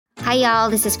Hi, y'all.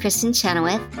 This is Kristen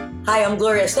Chenoweth. Hi, I'm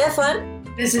Gloria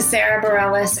Estefan. This is Sarah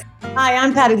Bareilles. Hi,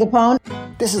 I'm Patty Lapone.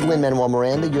 This is Lin-Manuel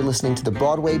Miranda. You're listening to the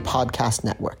Broadway Podcast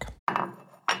Network.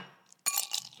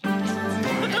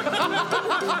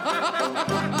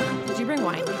 Did you bring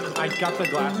wine? I got the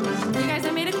glasses. You guys,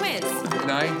 I made a quiz.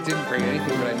 And I didn't bring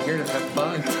anything, but I'm here to have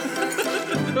fun.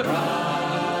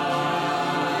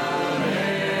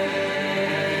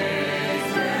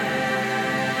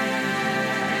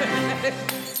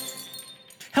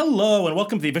 Hello, and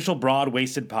welcome to the official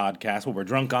Broadwaysted podcast, where we're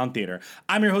drunk on theater.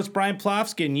 I'm your host, Brian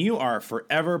Plofsky, and you are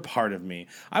forever part of me.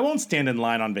 I won't stand in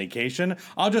line on vacation.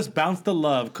 I'll just bounce the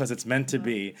love because it's meant to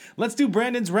be. Let's do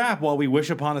Brandon's rap while we wish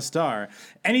upon a star.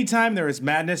 Anytime there is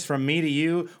madness from me to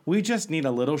you, we just need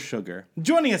a little sugar.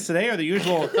 Joining us today are the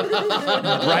usual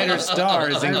brighter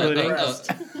stars, including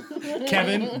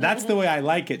Kevin, that's the way I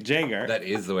like it, Jager. That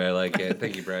is the way I like it.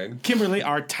 Thank you, Brian. Kimberly,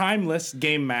 our timeless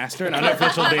game master and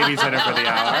unofficial babysitter for the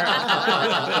hour.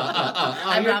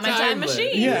 I brought my time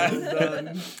machine.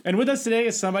 Yeah. And with us today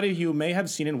is somebody who you may have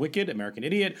seen in Wicked, American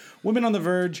Idiot, Women on the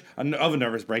Verge of a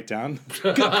Nervous Breakdown.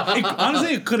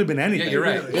 Honestly, it could have been anything. Yeah, you're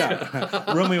right.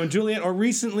 Yeah. Romeo and Juliet, or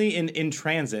recently in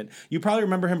Transit. You probably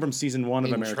remember him from season 1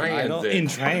 of American Idol. In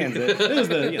Transit. It was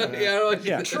the,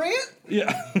 Trant?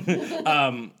 Yeah.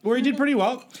 Where he did pretty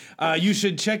well. You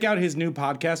should check out his new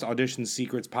podcast, Audition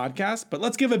Secrets Podcast. But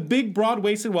let's give a big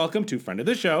Broadwaysted welcome to friend of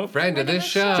the show. Friend of the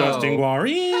show. Justin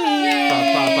Guarini.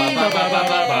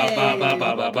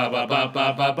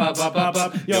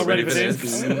 Y'all ready for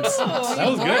this? That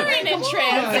was good. Born in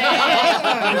transit.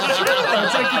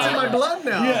 It's like it's in my blood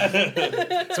now.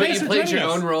 Yeah. So you played your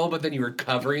own role, but then you were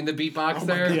covering the beatbox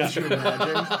there? Yeah. Could you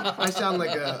imagine? I sound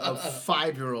like a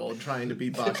 5-year-old trying to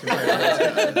beatbox.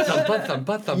 Thumpa,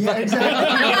 thumpa, thumpa. Yeah,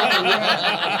 exactly.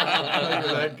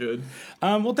 That good.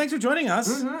 Well, thanks for joining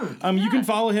us. Mm-hmm. You can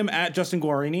follow him at Justin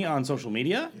Guarini on social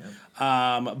media. Yeah.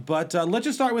 But let's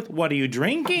just start with, what are you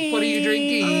drinking? What are you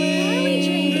drinking?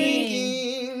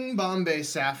 Drinking Bombay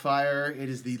Sapphire. It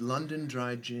is the London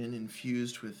dry gin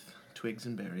infused with twigs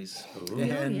and berries. Ooh.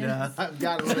 And I've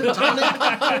got a little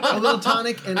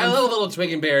tonic. And I love a little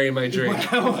twig and berry in my drink.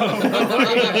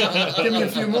 Give me a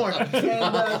few more.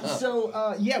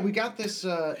 And we got this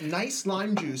nice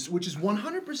lime juice, which is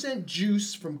 100%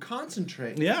 juice from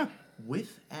concentrate. Yeah.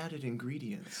 With added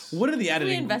ingredients. What are the added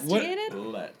ingredients? We investigated?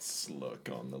 Let's look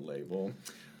on the label.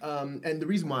 And the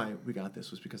reason why we got this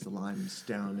was because the limes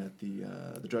down at the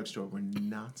drugstore were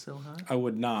not so high. I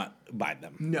would not buy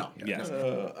them. No. Yes.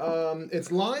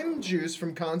 It's lime juice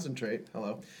from concentrate.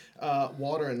 Hello.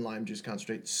 Water and lime juice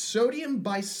concentrate. Sodium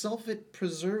bisulfite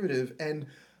preservative and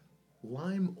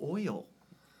lime oil.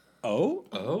 Oh?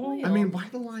 Oh? I mean, why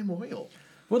the lime oil?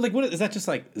 Well, like, what is that? Just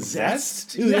like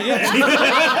zest? Yeah. Is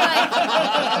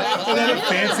that a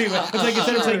fancy? It's like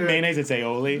instead of saying mayonnaise, it's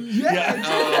aioli. Yeah.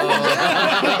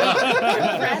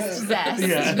 Compressed zest.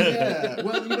 Yeah.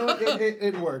 Well, you know what?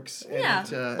 It works. Yeah.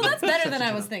 And, Well, that's better than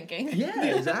I was thinking. Yeah,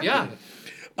 exactly. Yeah.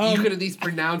 You could at least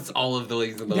pronounce all of the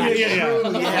leaves in the Yeah.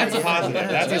 That's Yeah. positive.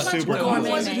 That's a super Who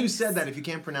positive. was it who said that if you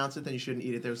can't pronounce it, then you shouldn't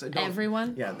eat it? There was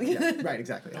Everyone? Yeah, right,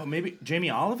 exactly. Oh, maybe Jamie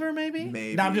Oliver, maybe?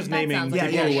 Maybe. No, I'm just That naming sounds people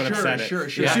like who would have said it. Sure.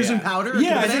 Yeah. Susan Powder?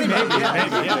 Yeah, I think maybe.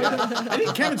 Yeah. I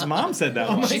think Kevin's mom said that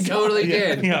one. She totally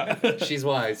did. Yeah. She's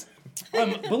wise.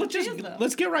 But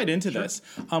let's get right into this.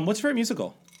 What's your favorite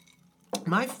musical?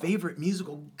 My favorite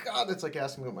musical, God, that's like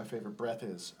asking me what my favorite breath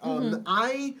is.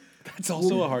 That's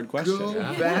also a hard question. Go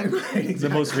Yeah. back, right, exactly. The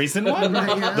most recent one? Right,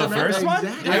 yeah, The right, first one?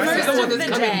 exactly. I heard the one The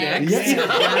that's coming day.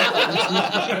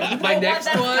 next. My next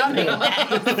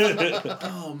one.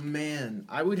 Oh, man.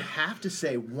 I would have to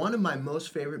say one of my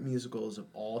most favorite musicals of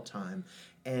all time,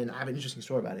 and I have an interesting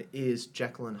story about it, is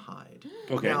Jekyll and Hyde.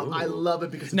 Okay. Now, I love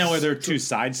it because it's Now, are there two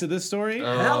sides to this story?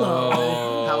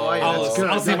 Hello. How are you? That's good.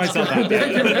 I'll see myself out Thank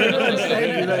you there. very much.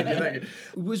 Thank you.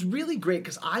 It was really great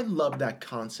because I love that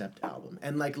concept album.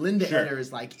 And like Linda Eder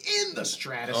is like in the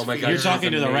stratosphere. Oh my God. You're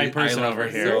talking to the right person I love over her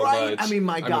here. so Right? much. I mean,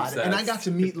 my I'm God. obsessed. And I got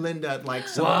to meet Linda at like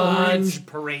some What? orange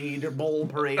parade or bowl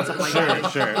parade, something like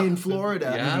that Sure. in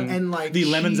Florida. Yeah. And like The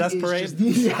Lemon she Zest is parade?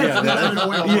 just- yeah. Lemon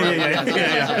oil parade.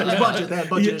 Yeah. It was budget. They had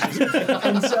budget issues.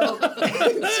 And so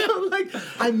like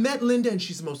I met Linda and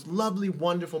she's the most lovely,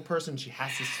 wonderful person. She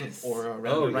has this sort of aura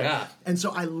around her, right? yeah. And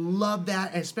so I love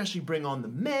that, and especially Bring On the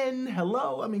Men. Hello.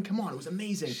 I mean, come on. It was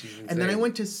amazing. And then I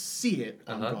went to see it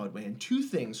on Broadway, and two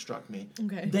things struck me.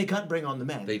 Okay. They got Bring On the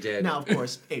Men. They did. Now, of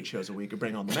course, 8 shows a week of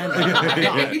Bring On the Men.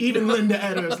 God, even Linda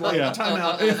Eder's like, time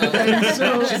out. And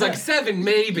so, She's like 7,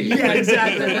 maybe. yeah,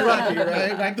 exactly. Lucky,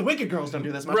 right? Like the Wicked Girls don't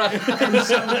do this much. Right.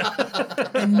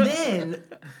 And then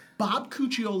Bob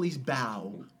Cuccioli's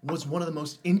bow was one of the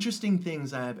most interesting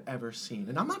things I've ever seen.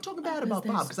 And I'm not talking bad about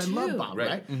Bob, because I love Bob,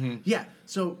 right? Yeah,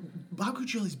 so Bob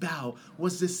Cuccioli's bow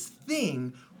was this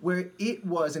thing where it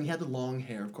was, and he had the long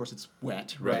hair. Of course, it's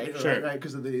wet, right? Sure. Right,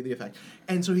 because of the effect.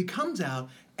 And so he comes out,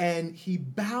 and he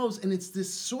bows, and it's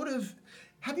this sort of...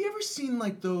 Have you ever seen,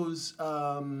 like, those...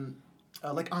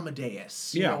 like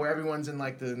Amadeus, you know, where everyone's in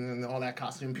like all that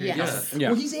costume period. Yes. Yeah.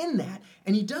 Well, he's in that,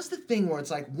 and he does the thing where it's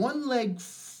like one leg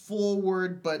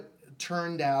forward but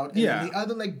turned out, and then the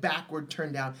other leg backward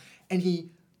turned out, and he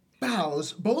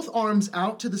bows, both arms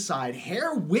out to the side,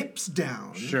 hair whips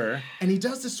down. Sure. And he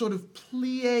does this sort of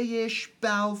plie-ish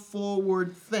bow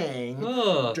forward thing,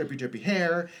 drippy, drippy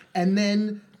hair, and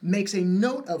then makes a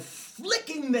note of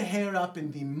flicking the hair up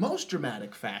in the most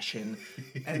dramatic fashion,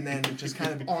 and then just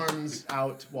kind of arms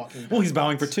out, walking back. Well, he's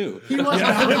bowing for two. He was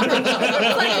bowing for two.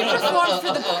 It's like he performed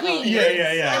for the Queen.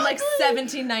 Yeah. In like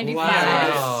 1795.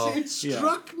 Wow. It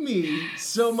struck me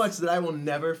so much that I will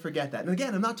never forget that. And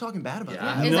again, I'm not talking bad about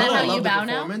that. Is that I how love you the bow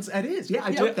now? performance. It is. Yeah,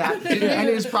 I took that. And it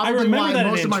is I probably remember why that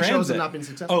most in of my shows transit. have not been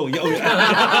successful. Oh, yeah. Yeah,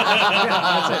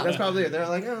 that's it. That's probably it. They're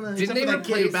like, oh, no, Didn't they that kid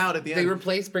who replace? bowed at the They end.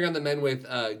 replaced Bring on the Men with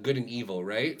Good and Evil,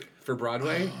 right? For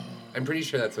Broadway. I'm pretty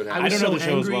sure that's what happened. I don't know the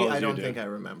show as angry, well as I you don't do. think I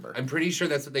remember. I'm pretty sure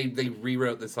that's what they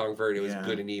rewrote the song for it. It was Yeah.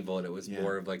 Good and Evil, and it was Yeah.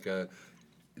 more of like a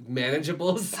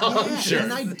manageable song. Yeah,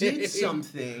 and I did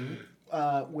something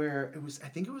where it was, I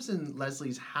think it was in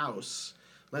Leslie's house,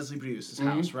 Leslie Bruce's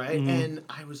house, right? And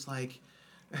I was like,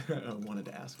 I wanted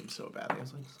to ask him so badly. I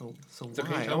was like, so why?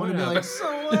 okay, I tell want to me be now. like, so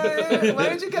why? Why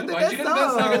did you get the Why'd you best get the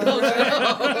best song of the whole song?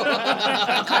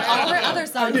 Cut all her other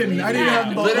songs. I didn't leave have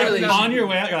now. both. Literally. On your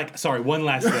way out, you're like, sorry, one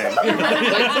last thing. If I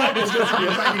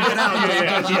can get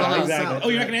out. Yeah, exactly. Oh,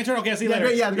 you're not going to answer? Okay, I'll see you later.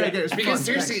 Great, yeah, great. It was Because fun.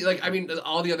 seriously, like, I mean,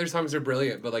 all the other songs are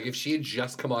brilliant, but like, if she had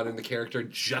just come on in the character,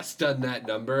 just done that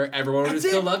number, everyone would have That's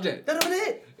still it. loved it. That would have been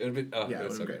it. It would have been, Yeah, it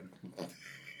was so it would've good.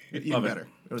 Even Love it. better.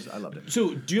 I loved it.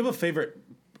 So, do you have a favorite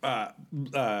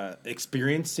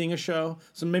experience seeing a show?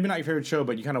 So maybe not your favorite show,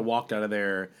 but you kind of walked out of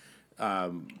there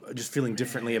just feeling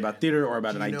differently about theater or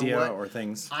about an You know idea what? or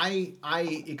things. I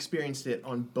experienced it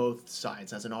on both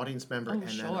sides, as an audience member and then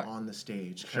sure. on the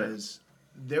stage, because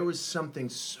there was something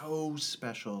so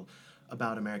special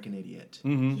about American Idiot.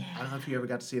 Mm-hmm. I don't know if you ever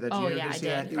got to see that. Did Oh, you ever yeah, get to I see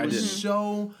that? did. It I was did.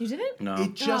 so... You didn't? No.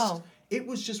 It just... Oh. It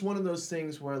was just one of those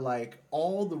things where, like,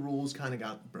 all the rules kind of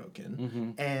got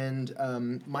broken. And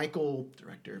Michael...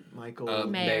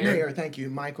 Mayer. Thank you,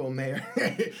 Michael Mayer.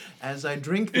 As I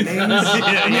drink, the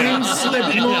names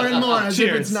slip more and more as if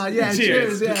Cheers. it's not... Yeah,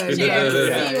 Cheers. cheers. Yeah, Cheers. yeah,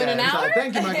 See you in an yeah. hour?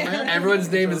 Thank you, Michael Mayer.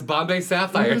 Everyone's name is Bombay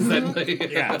Sapphire,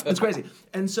 suddenly. Yeah. It's crazy.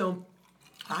 And so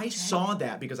I saw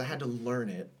that because I had to learn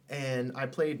it. And I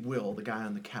played Will, the guy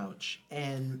on the couch.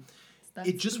 And That's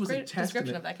it just a was a great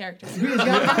description testament. of that character.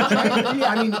 Yeah,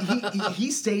 I mean,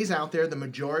 he stays out there the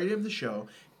majority of the show.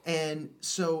 And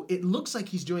so it looks like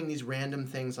he's doing these random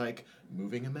things like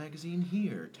moving a magazine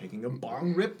here, taking a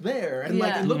bong rip there. And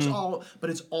like Yeah. it looks all, but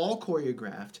it's all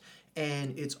choreographed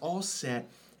and it's all set.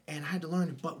 And I had to learn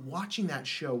it. But watching that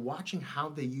show, watching how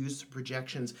they used the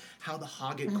projections, how the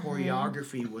Hoggett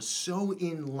choreography was so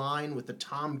in line with the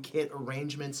Tom Kitt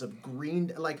arrangements of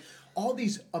Green, like all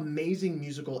these amazing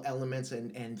musical elements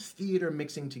and theater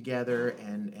mixing together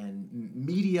and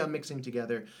media mixing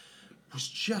together was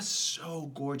just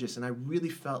so gorgeous. And I really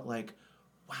felt like,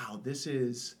 wow, this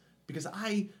is... Because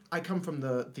I come from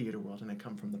the theater world and I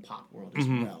come from the pop world as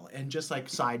well. And just like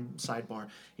sidebar,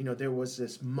 you know, there was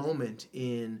this moment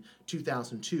in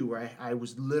 2002 where I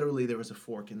was literally, there was a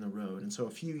fork in the road. And so a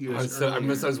few years I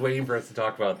earlier... was waiting for us to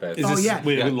talk about this. Is Oh, this yeah.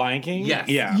 with Yeah. Lion King? Yes.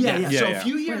 Yeah. So a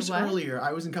few years Wait, what? earlier,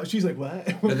 I was in college. She's like,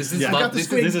 what? No, this is I love- got the this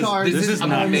squid is- card. This is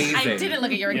nuts. amazing. I didn't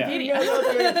look at your Yeah.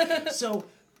 Wikipedia. So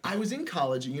I was in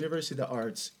college at University of the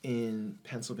Arts in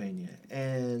Pennsylvania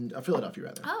and Philadelphia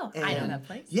rather. Oh, I know And- that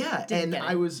place. Yeah, Didn't and get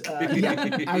I it. was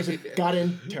got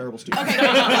in terrible student.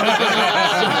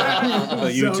 Well,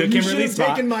 you So took you Kimberly's should have spot.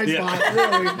 taken my Yeah. spot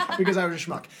really because I was a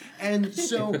schmuck. And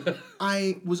so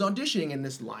I was auditioning and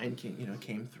this Lion King,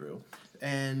 came through.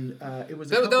 And it was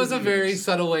That was a couple very years.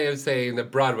 subtle way of saying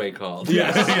that Broadway called.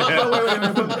 Yeah.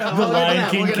 The Lion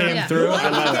King came through. I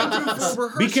love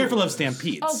it. Be Be careful of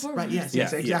stampedes. Oh, for Right, yes, Yeah,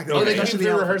 yes, yeah. exactly. Oh, they came Especially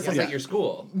through the- rehearsals yeah. at your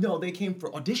school. No, they came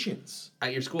for auditions.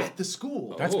 At your school. At the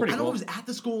school. That's pretty I don't know cool. if it was at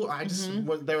the school or I just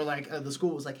they were like the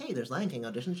school was like, hey, there's Lion King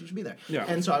auditions, you should be there. Yeah.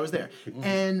 And so I was there.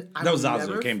 And I That was will Zazu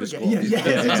never came to forget- school. Yeah.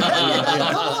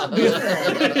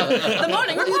 The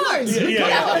morning report.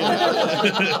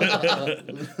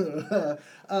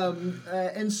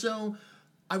 And so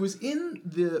I was in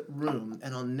the room,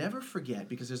 and I'll never forget,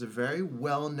 because there's a very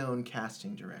well-known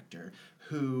casting director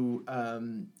who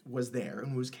was there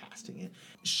and who was casting it.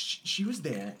 She was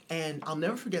there, and I'll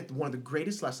never forget one of the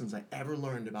greatest lessons I ever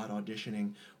learned about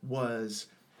auditioning was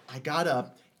I got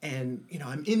up, and,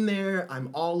 I'm in there, I'm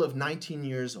all of 19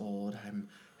 years old, I'm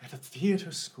at a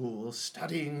theater school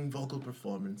studying vocal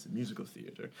performance and musical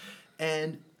theater,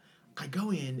 and I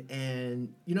go in,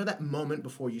 and that moment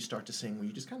before you start to sing where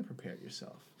you just kind of prepare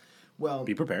yourself. Well,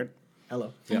 Be prepared.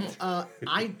 hello. Yeah.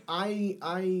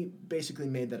 I basically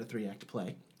made that a 3-act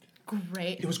play.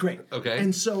 Great. It was great. Okay.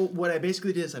 And so what I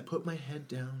basically did is I put my head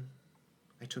down.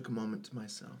 I took a moment to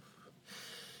myself.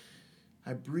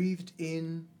 I breathed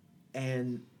in,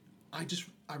 and I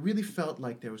really felt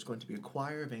like there was going to be a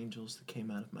choir of angels that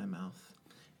came out of my mouth.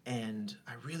 And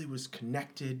I really was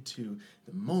connected to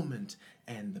the moment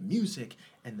and the music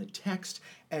and the text.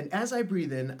 And as I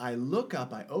breathe in, I look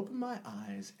up, I open my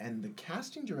eyes, and the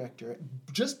casting director,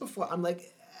 just before I'm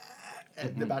like,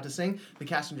 about to sing, the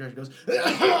casting director goes,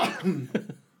 and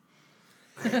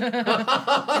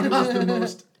it was the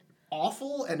most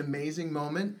awful and amazing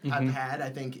moment I've had, I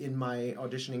think, in my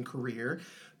auditioning career,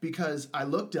 because I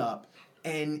looked up,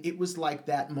 and it was like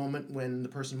that moment when the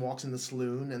person walks in the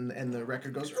saloon and the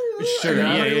record goes. Sure,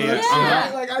 yeah.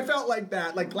 Like I felt like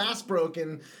that, like glass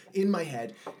broken in my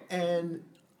head, and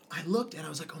I looked and I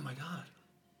was like, oh my God,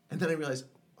 and then I realized,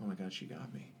 oh my God, she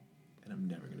got me, and I'm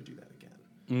never gonna do that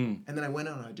again. And then I went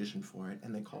on an audition for it,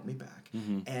 and they called me back,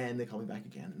 and they called me back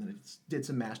again, and then I did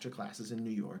some master classes in New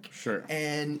York. Sure.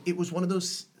 And it was one of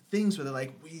those things where they're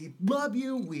like, we love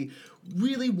you, we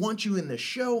really want you in the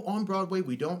show on Broadway,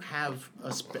 we don't have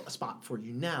a spot for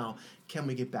you now, can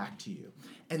we get back to you?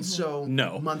 And so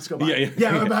months go by.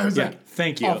 Yeah. I was like,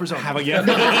 thank you. Offers Have only. a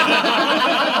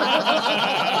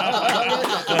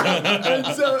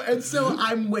and so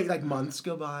I'm like months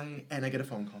go by, and I get a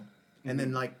phone call. And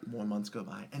then like more months go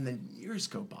by, and then years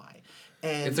go by.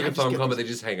 And It's like a phone call, but they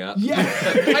just hang up. Yeah.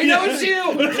 I know it's you!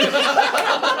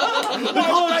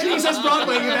 Oh, Jesus,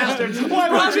 Broadway, you bastards. Why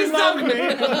would you love me?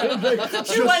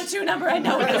 212 number, I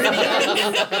know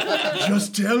it.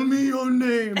 Just tell me your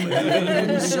name.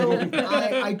 And so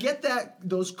I get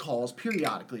those calls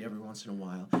periodically every once in a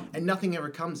while, and nothing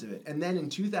ever comes of it. And then in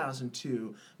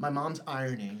 2002, my mom's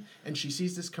ironing, and she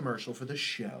sees this commercial for the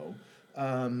show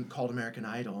called American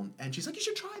Idol, and she's like, you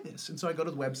should try this. And so I go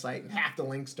to the website, and half the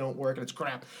links don't work, and it's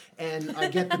crap. And I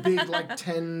get the big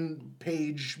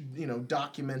 10-page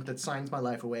document that signs my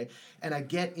life away, and I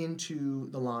get into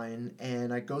the line,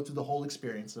 and I go through the whole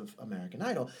experience of American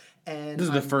Idol. And This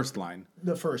is the first line.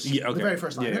 The first, Yeah, okay. the very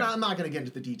first line. Yeah, And yeah. I'm not going to get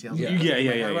into the details.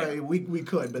 Yeah. We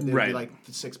could, but there'd Right. be like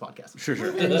 6 podcasts. Sure.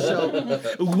 And so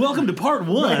Welcome to part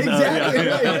 1. Right, exactly.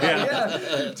 Yeah.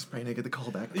 Just praying I get the call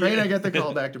back. Praying I get the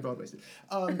call back to Broadwaysted.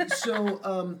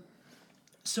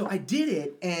 So I did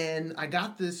it, and I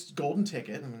got this golden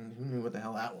ticket. I mean, who knew what the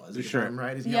hell that was? Sure.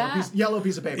 Right? It's a Yeah. yellow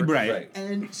piece of paper. Right.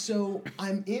 And so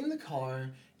I'm in the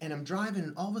car, and I'm driving,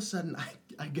 and all of a sudden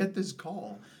I get this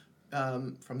call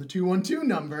from the 212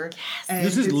 number. Yes. And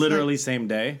This is it's literally like, same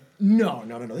day? No.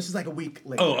 This is like a week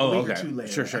later. Oh, a week okay. or 2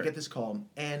 later. Sure. I get this call,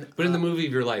 and But in the movie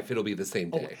of your life, it'll be the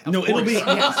same day. No, it'll be.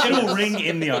 Yes. It'll ring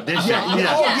in the audition.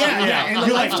 Yeah. In the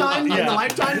You're like, Lifetime, in the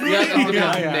Lifetime movie.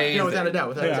 Amazing. Without a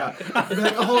doubt. I'd be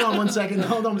like, hold on one second.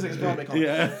 It's Broadway call.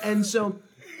 Yeah. And so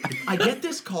I get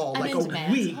this call I'm like in a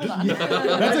demand. week. Hold on.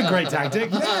 That's a great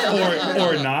tactic.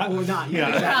 Or not. Or not.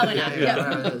 Yeah. Probably not.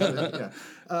 Yeah.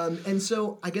 And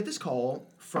so I get this call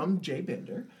from Jay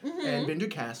Binder and Binder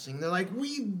Casting. They're like,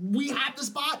 we have the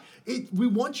spot. We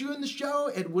want you in the show.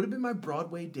 It would have been my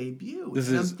Broadway debut. This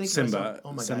And I'm is thinking to Simba. myself,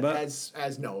 oh my Simba? God. As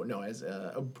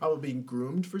probably being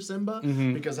groomed for Simba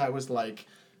because I was like,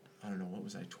 I don't know, what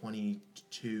was I,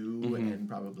 22 and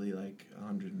probably like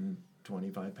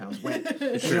 125 pounds wet.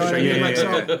 You know what I mean?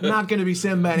 So not going to be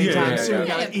Simba anytime soon. yeah.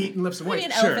 Got to eat and lift some Maybe weight.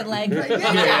 an elephant leg.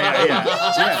 Yeah.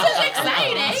 Just as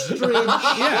exciting.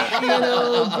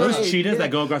 Those cheetahs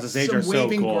that go across the stage Some are so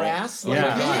waving cool. grass.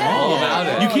 Yeah. All about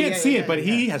it. You can't see it, but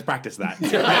he has practiced that.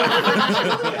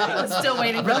 Still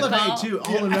waiting for the call. Relevate too,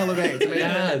 all in Relevate.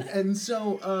 Yes. And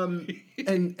so,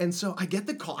 and so I get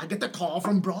the call. I get the call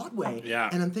from Broadway. Yeah.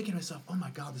 And I'm thinking to myself, oh my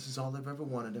God, this is all I've ever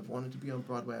wanted. I've wanted to be on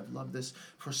Broadway. I've loved this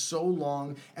for so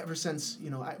long. Ever since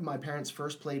my parents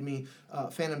first played me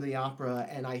Phantom of the Opera,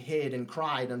 and I hid and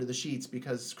cried under the sheets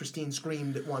because Christine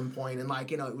screamed at one point, and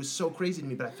it was so crazy to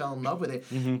me. But I fell in love with it.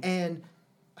 And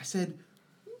I said,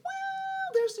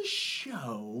 well, there's a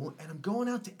show, and I'm going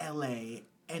out to LA,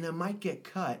 and I might get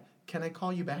cut. Can I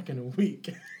call you back in a week?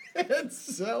 And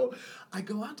so I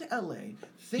go out to LA.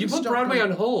 You put Broadway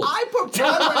on hold. I put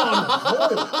Broadway on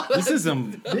hold. This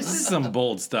is some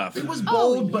bold stuff. It was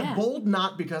bold, yeah. but bold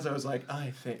not because I was like,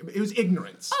 I think. It was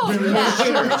ignorance. Oh, Really.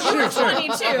 yeah. Sure. Funny,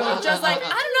 too. Just like, I don't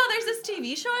know, there's this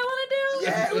TV show I want to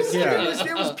do. Yeah,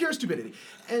 it was pure stupidity.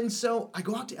 And so I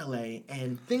go out to LA,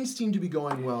 and things seem to be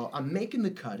going well. I'm making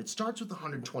the cut. It starts with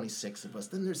 126 of us,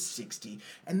 then there's 60,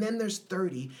 and then there's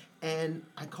 30. And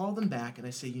I call them back, and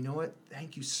I say, you know what?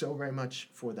 Thank you so very much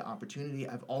for the opportunity.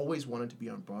 I've always wanted to be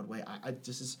on Broadway.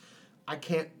 I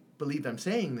can't believe I'm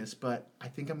saying this, but I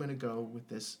think I'm going to go with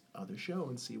this other show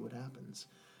and see what happens.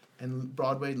 And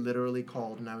Broadway literally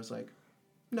called, and I was like,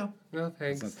 no. No,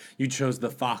 thanks. You chose the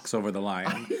fox over the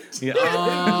lion. Yeah.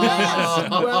 Yes.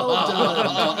 Well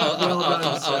done. Well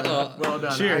done, sir. Well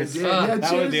done. Cheers. I did. Yeah, That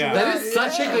cheers was- yeah. to That is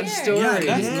such a good story.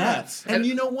 Yeah, that's nuts. And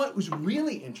you know what was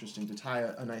really interesting to tie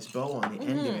a nice bow on the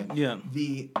end of it? Yeah.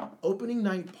 The opening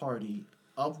night party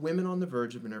of Women on the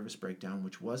Verge of a Nervous Breakdown,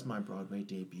 which was my Broadway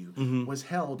debut, was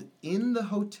held in the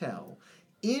hotel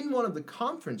in one of the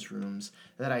conference rooms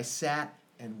that I sat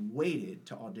and waited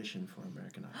to audition for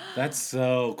American Idol. That's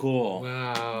so cool.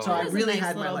 Wow. So I is a really nice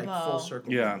had my little full bow.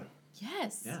 circle. Yeah. moment.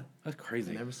 Yes. Yeah. That's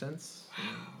crazy. And ever since,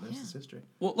 this is history.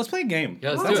 Well, let's play a game.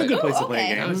 Yeah, let's That's do a it. good place to Oh, play a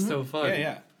okay. That game. was so fun.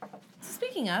 Yeah.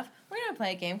 Speaking of, we're going to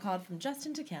play a game called From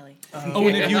Justin to Kelly. Oh,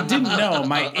 and if you didn't know,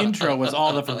 my intro was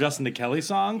all the From Justin to Kelly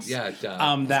songs. Yeah,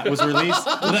 duh. That was released.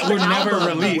 that were never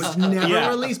released. Was never Yeah.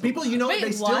 released. People, you know, Wait,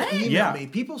 they still what? email Yeah. me.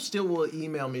 People still will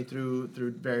email me through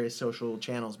various social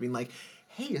channels, being like,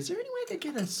 "Hey, is there any way I could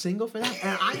get a single for that?"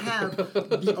 And I have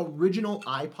the original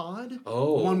iPod,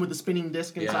 Oh. the one with the spinning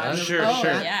disc inside. Yeah, and sure, everything.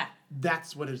 sure. Oh, yeah.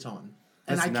 That's what it's on.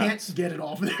 And That's I nuts. can't get it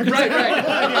off there. Right,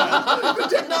 right. The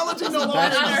technology no longer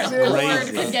That's Unearthed exists. crazy.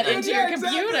 word can get into your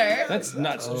computer. That's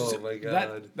nuts. Oh my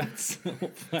God. That's so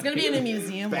It's going to be in a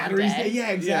museum one Batteries, day.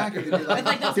 yeah, exactly. With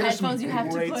like those There's some headphones you have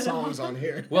to great put songs on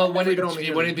here. Well, when If we could only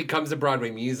hear it them. becomes a Broadway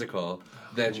musical,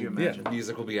 then you imagine?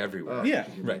 music will be everywhere. Yeah.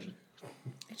 Right.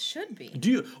 It should be.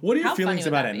 What are your How feelings funny would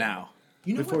about that it be? now?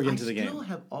 You know Before what? we get into the I still game.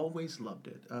 have always loved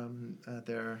it.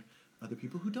 There are other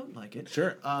people who don't like it.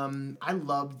 Sure. I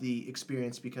love the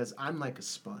experience because I'm like a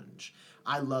sponge.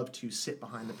 I love to sit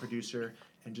behind the producer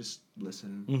and just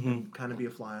listen and kind of be a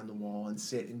fly on the wall and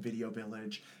sit in Video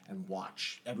Village and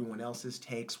watch everyone else's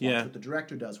takes, watch Yeah. what the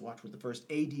director does, watch what the first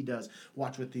AD does,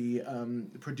 watch what the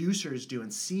producers do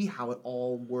and see how it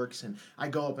all works. And I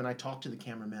go up and I talk to the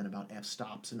cameraman about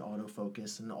f-stops and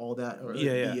autofocus and all that, or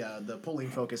the pulling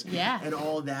focus and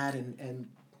all that. And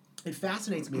it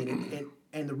fascinates me.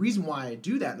 And the reason why I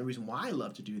do that and the reason why I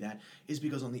love to do that is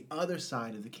because on the other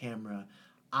side of the camera,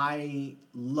 I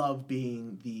love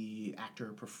being the actor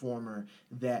or performer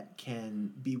that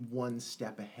can be one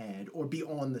step ahead or be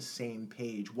on the same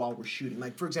page while we're shooting.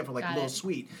 Like, for example, like Got Lil it.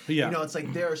 Sweet. Yeah. You know, it's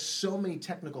like there are so many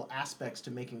technical aspects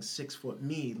to making 6 foot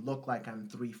me look like I'm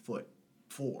 3'4".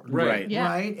 Right. Yeah.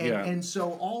 Right? And, Yeah. and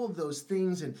so all of those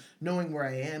things and knowing where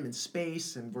I am in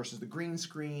space and versus the green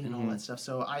screen and all that stuff.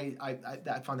 So I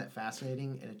find that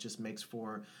fascinating, and it just makes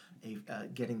for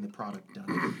getting the product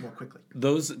done more quickly.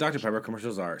 Those Dr. Pepper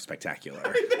commercials are spectacular.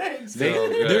 Thanks.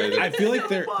 good. I feel like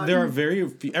there are very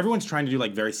few, everyone's trying to do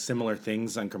like very similar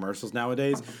things on commercials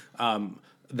nowadays.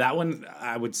 That one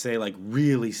I would say like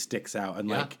really sticks out and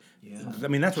like I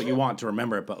mean that's what you want to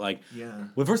remember it, but like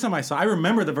the first time I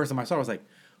remember the first time I saw it, I was like,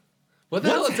 What the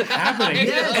hell is happening?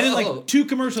 Yeah. And then like 2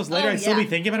 commercials later, I'd still be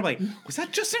thinking about it. Like, was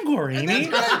that Justin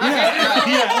Guarini?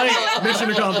 Like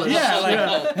Mission accomplished.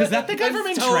 is that the guy from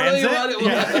In totally Transit? what it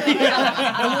was.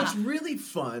 And what's really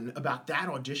fun about that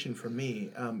audition for me,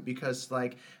 because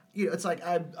like, you know, it's like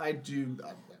I do.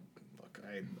 Look,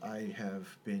 I have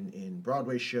been in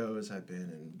Broadway shows. I've been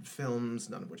in films,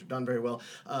 none of which have done very well.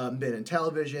 Been in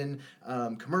television,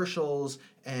 commercials,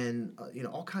 and you know,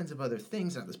 all kinds of other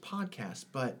things on this podcast.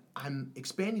 But I'm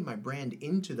expanding my brand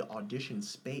into the audition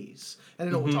space, and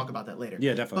I know we'll talk about that later.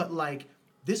 Yeah, definitely. But like,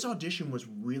 this audition was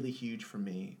really huge for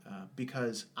me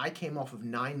because I came off of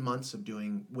 9 months of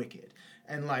doing Wicked,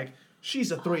 and like,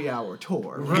 she's a 3-hour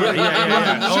tour. Right?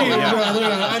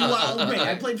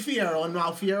 I played Fiyero, and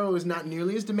while Fiyero is not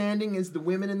nearly as demanding as the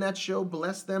women in that show,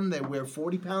 bless them, they wear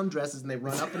 40-pound dresses and they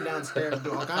run up and down stairs and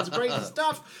do all kinds of crazy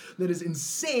stuff that is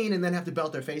insane, and then have to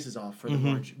belt their faces off for the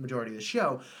majority of the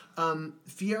show.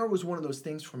 Fiyero was one of those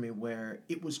things for me where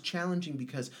it was challenging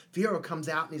because Fiyero comes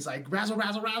out and he's like, razzle,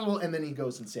 razzle, razzle, and then he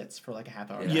goes and sits for like a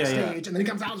half hour on stage, and then he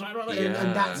comes out,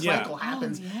 and that cycle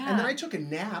happens. And then I took a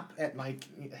nap at like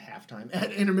halftime halftime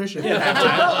at intermission. Yeah,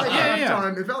 It felt like yeah.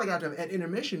 halftime. It felt like halftime at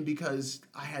intermission because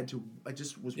I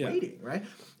just was waiting, right?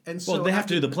 And so Well, they have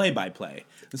to do the play-by-play.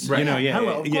 Right. You know,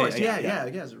 Hello, of course, yeah.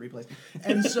 as it replays.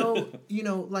 And so,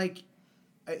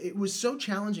 it was so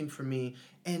challenging for me.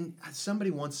 And somebody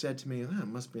once said to me, it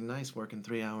must be nice working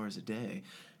 3 hours a day.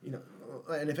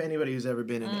 And if anybody who's ever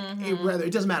been in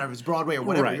it doesn't matter if it's Broadway or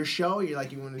whatever, Right. your show, you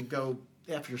want to go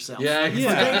F yourself. Yeah, for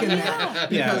thinking that.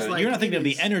 Because, You're not thinking of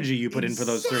the energy you put in for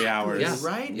those 3 hours. Yeah.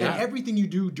 Right? Yeah. And everything you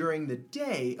do during the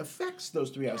day affects those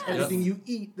 3 hours. Everything you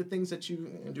eat, the things that you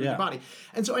do in your body.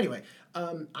 And so anyway,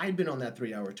 I had been on that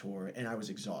 3-hour tour, and I was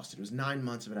exhausted. It was 9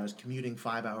 months of it. I was commuting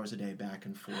 5 hours a day back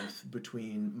and forth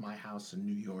between my house and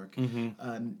New York.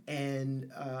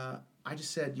 I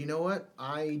just said, you know what?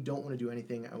 I don't want to do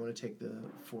anything. I want to take the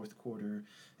fourth quarter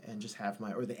and just have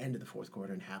the end of the fourth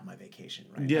quarter and have my vacation,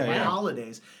 right? Yeah, my yeah.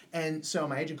 holidays. And so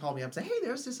my agent called me up and said, hey,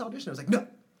 there's this audition. I was like, no,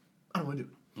 I don't want to do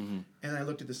it. And I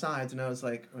looked at the sides and I was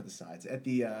like, at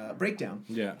the breakdown.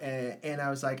 Yeah. And I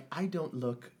was like, I don't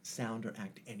look, sound, or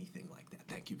act anything like that.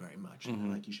 Thank you very much. And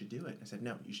they're like, you should do it. I said,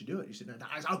 no, you should do it. You said, no.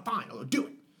 I said, oh, fine, I'll do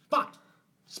it. Fine.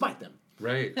 Spite them.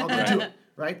 Right. I'll go do it.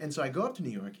 Right? And so I go up to New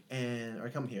York, or I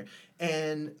come here,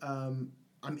 and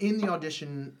I'm in the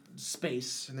audition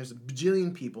space, and there's a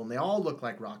bajillion people, and they all look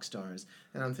like rock stars.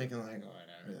 And I'm thinking, like,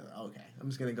 oh, okay, I'm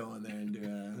just going to go in there and do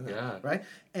it. Yeah. Right?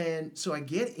 And so I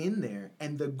get in there,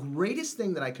 and the greatest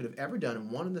thing that I could have ever done, and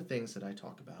one of the things that I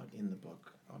talk about in the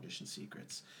book, Audition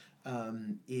Secrets,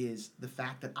 is the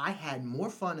fact that I had more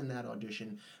fun in that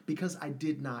audition because I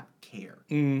did not care.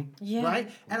 Yeah. Right?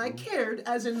 And I cared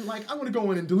as in, like, I want to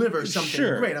go in and deliver something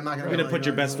Sure. great. I'm not going You're gonna put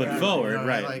your best foot forward,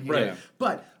 right. Right.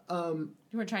 But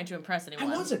You weren't trying to impress I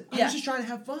anyone. wasn't. I Yeah. was just trying to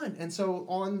have fun. And so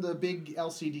on the big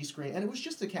LCD screen, and it was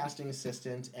just a casting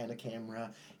assistant and a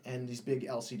camera and these big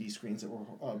LCD screens that were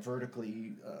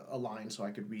vertically aligned so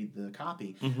I could read the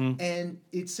copy. And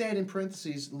it said in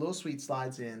parentheses, Lil Sweet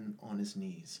slides in on his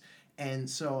knees. And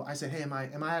so I said, hey, am I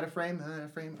out of frame? Am I out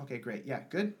of frame? Okay, great. Yeah,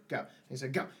 good. Go. And he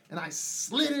said, go. And I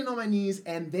slid in on my knees,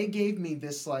 and they gave me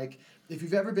this, like, if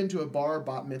you've ever been to a bar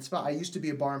bat mitzvah, I used to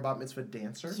be a bar and bat mitzvah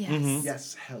dancer. Yes.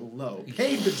 Yes, hello.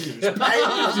 Paid the dues. Paid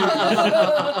the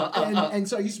dues. And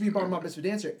so I used to be a bar and bat mitzvah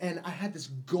dancer, and I had this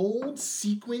gold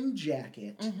sequin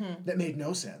jacket that made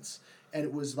no sense. And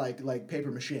it was like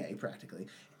paper mache, practically.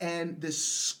 And this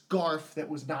scarf that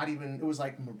was not even, it was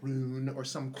like maroon or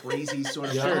some crazy sort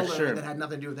of color that had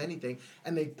nothing to do with anything.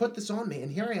 And they put this on me,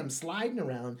 and here I am sliding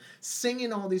around,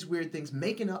 singing all these weird things,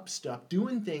 making up stuff,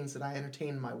 doing things that I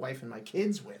entertained my wife and my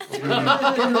kids with in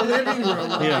the living room,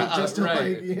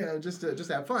 just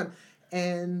to have fun.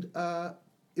 And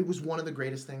it was one of the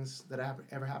greatest things that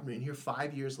ever happened to me. And here,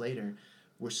 5 years later,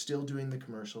 we're still doing the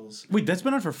commercials. Wait, that's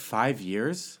been on for 5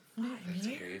 years?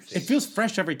 It feels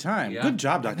fresh every time. Yeah. Good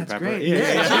job, Dr. Pepper. great. Yeah.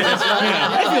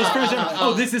 It feels fresh.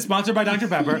 Oh, this is sponsored by Dr.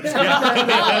 Pepper. God,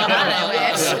 I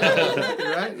wish.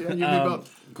 Right? Yeah, you and me both.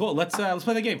 Cool. Let's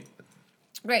play the game.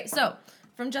 Great. So,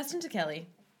 from Justin to Kelly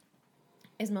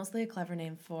is mostly a clever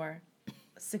name for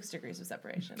 6 degrees of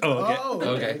separation. Oh, okay. Oh,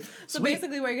 Okay. So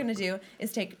basically what you're going to do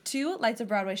is take 2 Lights of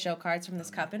Broadway show cards from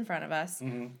this cup in front of us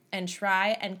and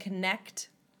try and connect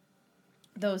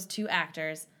those 2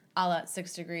 actors a la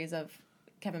 6 Degrees of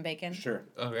Kevin Bacon Sure.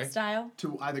 Okay. style.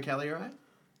 To either Kelly or I?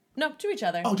 No, to each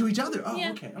other. Oh, to each other. Oh,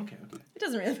 Yeah. okay. It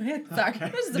doesn't really... Sorry.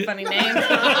 This is a funny name.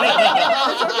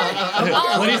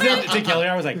 When he said to Kelly,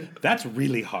 I was like, that's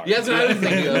really hard. Yeah, that's what I was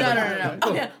thinking.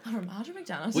 No. Yeah, I'm from Audrey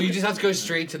McDonald. Well, you just have to go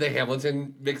straight to the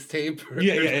Hamilton mixtape.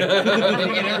 Yeah.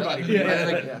 Get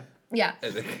everybody. Yeah.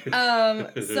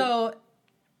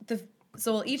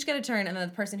 So we'll each get a turn, and then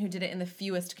the person who did it in the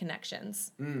fewest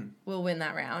connections will win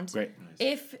that round. Great.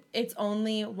 If it's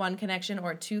only 1 connection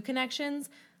or 2 connections,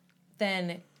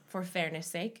 then for fairness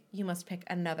sake, you must pick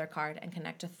another card and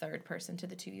connect a third person to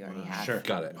the 2 you already have. Sure.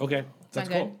 Got it. Okay. Sound That's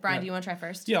good? cool. Brian, do you want to try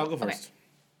first? Yeah, I'll go Okay. first.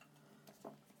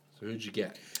 So who'd you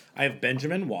get? I have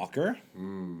Benjamin Walker.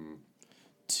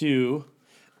 To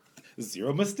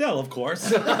Zero Mostel, of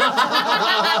course.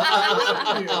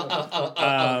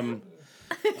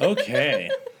 Okay.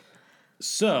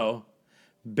 So,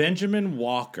 Benjamin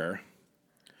Walker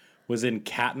was in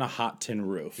Cat in a Hot Tin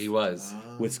Roof. He was.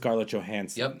 With Scarlett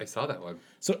Johansson. Yep, I saw that one.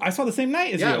 So I saw the same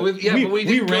night as Yeah, you. but we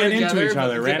didn't go ran into together, each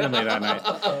other but- randomly that night.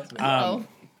 Oh.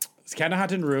 It's Cat in a Hot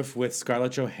Tin Roof with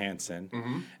Scarlett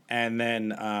Johansson. And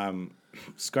then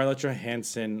Scarlett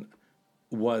Johansson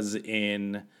was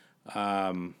in...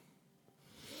 You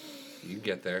can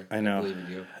get there. I know. I believe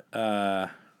in you.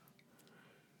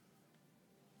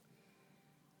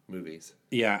 movies.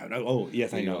 Yeah. Oh,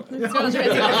 yes, I know. Scarlett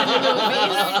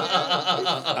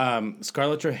Johansson.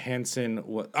 Scarlett Johansson.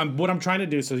 What I'm trying to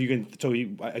do,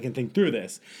 I can think through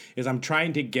this, is I'm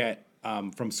trying to get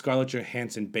from Scarlett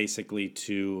Johansson basically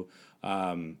to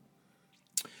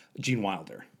Gene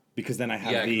Wilder, because then I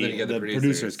have the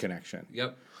producer's connection.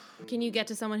 Yep. Can you get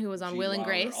to someone who was on Will and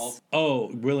Grace? Oh,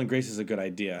 Will and Grace is a good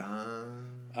idea.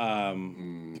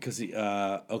 Because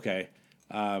okay.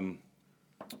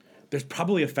 There's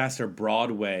probably a faster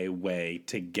Broadway way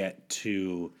to get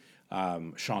to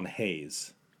Sean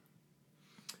Hayes.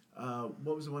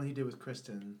 What was the one he did with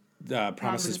Kristen?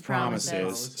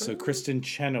 Promises. So Kristen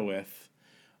Chenoweth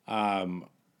to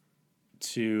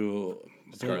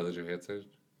Scarlett Johansson.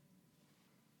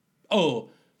 Oh,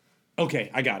 okay,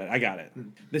 I got it.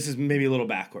 This is maybe a little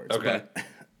backwards. Okay. But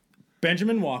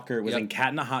Benjamin Walker was in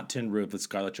Cat in a Hot Tin Roof with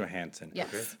Scarlett Johansson.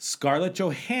 Yes. Okay. Scarlett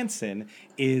Johansson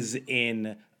is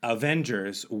in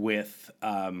Avengers with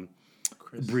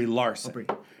Brie Larson.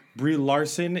 Brie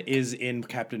Larson is in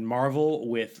Captain Marvel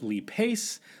with Lee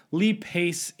Pace. Lee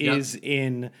Pace is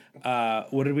in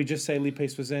what did we just say Lee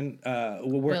Pace was in?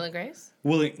 Will and Grace?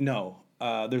 No.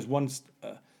 There's one.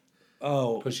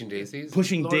 Pushing Daisies.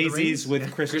 Pushing Lord of the Daisies Rings?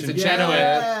 with Kristen Chenoweth.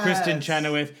 Chenoweth. Kristen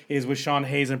Chenoweth is with Sean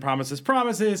Hayes in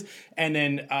Promises. And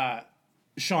then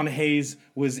Sean Hayes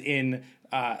was in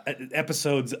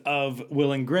episodes of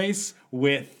Will and Grace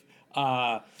with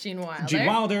Gene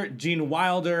Wilder. Gene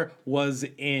Wilder was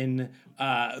in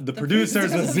the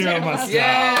producers of Zero Moscow. You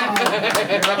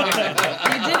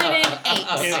did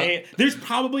it in 8. There's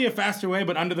probably a faster way,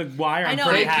 but under the wire, I'm know.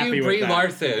 pretty Thank happy you, with Brie that.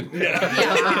 Larson.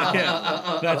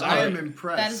 That's I all am right.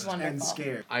 impressed That is and wonderful.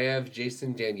 scared. I have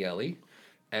Jason Daniele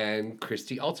and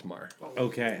Christy Altamar.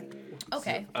 Okay.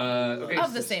 Okay. Okay.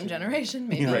 Of the same generation,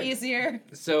 maybe Right. easier.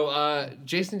 So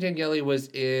Jason Daniele was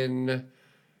in.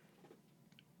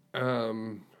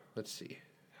 Let's see.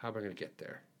 How am I going to get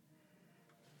there?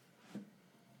 There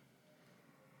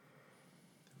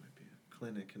might be a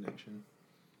clinic connection.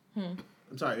 I'm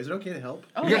sorry, is it okay to help?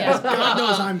 Oh, yeah. God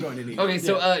knows I'm going to need Okay, it.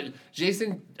 so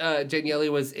Jason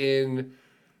Daniele was in.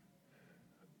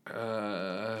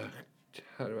 How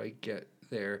do I get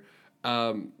there?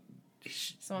 Someone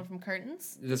from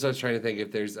Curtains? That's what I was trying to think.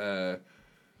 If there's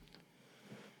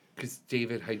because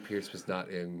David Hyde Pierce was not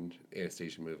in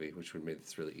Anastasia movie, which would make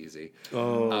this really easy.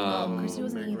 Chrissy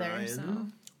wasn't Meg either,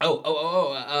 Ryan.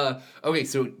 so. Okay,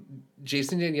 so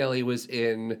Jason Daniele was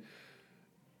in.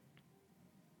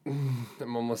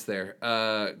 I'm almost there.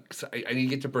 So I need to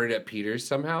get to Bernadette Peters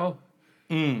somehow.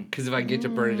 Because if I get to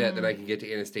Bernadette, then I can get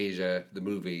to Anastasia, the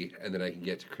movie, and then I can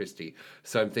get to Christy.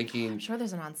 So I'm thinking. I'm sure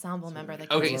there's an ensemble member that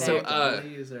can Okay, be so there.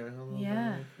 Is there a hello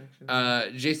Yeah.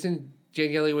 connection? Jason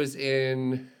Daniele was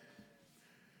in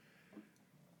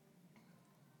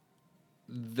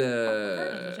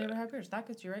the. David Hyde Pierce. That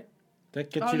gets you right. That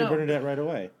gets Oh, you to no. Bernadette right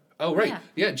away. Oh right,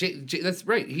 Yeah. that's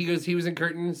right. He was in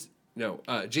Curtains. No,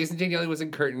 Jason Daniele was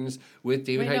in Curtains with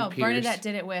David Wait, Hyde no. Pierce. Bernadette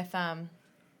did it with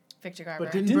Victor Garber.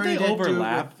 But didn't Didn't they Bernadette do it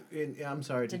overlap? I'm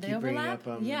sorry Did to they keep bringing overlap?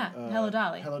 up. Yeah, Hello,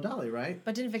 Dolly. Hello Dolly, right?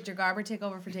 But didn't Victor Garber take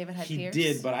over for David Hyde He Pierce?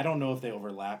 did, but I don't know if they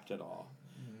overlapped at all.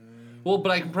 Well,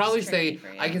 but I can probably say tricky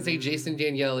for you. I can say Jason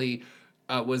Daniele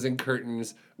was in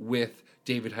Curtains with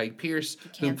David Hyde Pierce, who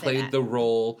can't say played that. the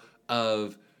role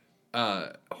of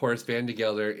Horace Van de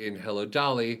Gelder in Hello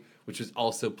Dolly, which was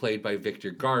also played by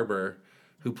Victor Garber,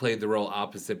 who played the role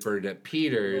opposite Bernadette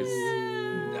Peters.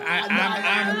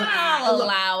 I'll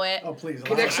allow it. Oh please.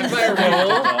 Connection allow by a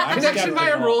role. I'm Connection by a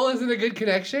skeptical. role isn't a good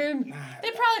connection.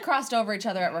 They probably crossed over each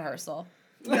other at rehearsal.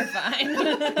 You're fine.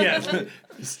 Yeah.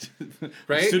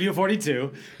 Right? Studio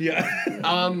 42. Yeah.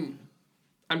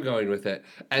 I'm going with it.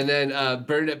 And then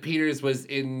Bernadette Peters was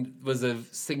a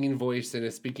singing voice and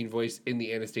a speaking voice in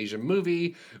the Anastasia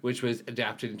movie, which was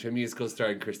adapted into a musical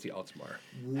starring Christy Altamar.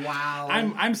 Wow.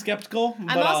 I'm skeptical,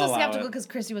 but I'm I'll also allow skeptical it. because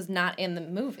Christy was not in the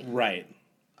movie. Right.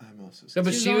 I'm also. No,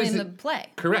 but She was she only was in the play.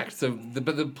 correct. So,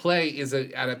 but the play is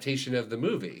an adaptation of the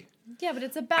movie. Yeah, but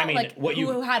it's about I mean, what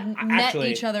you who had met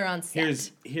actually, each other on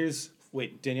set. Here's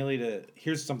Daniele.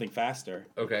 Here's something faster.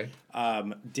 Okay.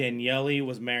 Daniele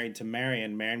was married to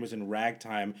Marion. Marion was in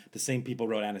Ragtime. The same people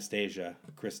wrote Anastasia.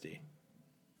 Christie.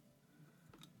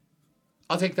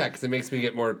 I'll take that because it makes me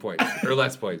get more points or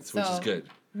less points, which is So, good.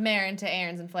 Marin to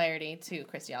Aarons and Flaherty to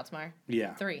Christy Altamar.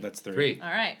 Yeah. 3. That's 3. 3. All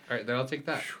right. All right, then I'll take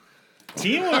that.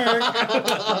 Teamwork.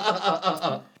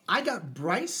 I got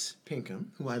Bryce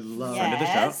Pinkham, who I love, Friend of the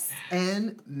show.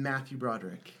 and Matthew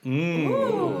Broderick.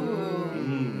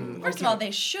 First of all,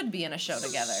 they should be in a show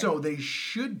together. So they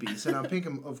should be. So now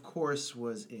Pinkham, of course,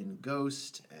 was in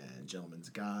Ghost and Gentleman's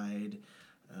Guide.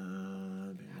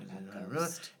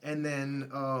 And then,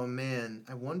 oh man,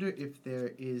 I wonder if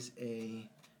there is a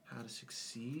How to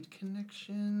Succeed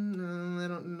connection. I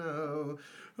don't know.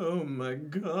 Oh my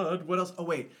God, what else? Oh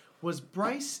wait, was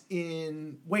Bryce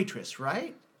in Waitress?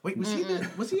 Right? Wait, was he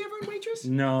ever in Waitress?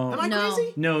 No. Am I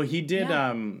crazy? No, he did.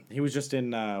 Yeah. He was just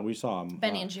in. We saw him.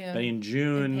 Benny and June. Benny and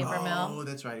June. In Paper Mill. Oh,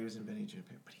 that's right. He was in Benny and June,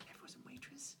 but he never was in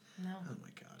Waitress. No. Oh my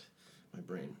God, my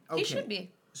brain. He Okay. should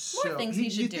be. So, More things he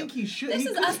should you do. think he should? This he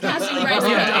is could- us casting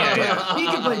Bryce. He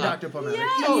could play Dr. Palmer.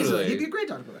 Yes. Totally. He'd be a great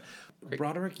Dr. Palmer.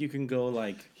 Broderick, you can go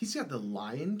like. He's got the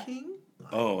Lion King.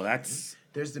 Oh, that's.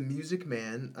 There's the Music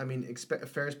Man. I mean,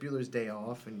 Ferris Bueller's Day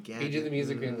Off and Gadget. He did the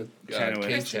music in with Chenoweth. Kate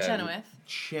Kristen Chen Chenoweth.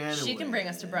 Chenoweth. She can bring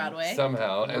us to Broadway.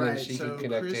 somehow, and Right, then she so can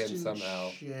connect to him Kristen somehow.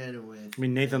 Chenoweth. I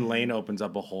mean, Nathan Lane opens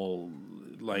up a whole,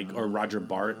 or Roger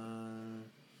Bart. And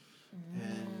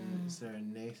is there a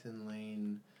Nathan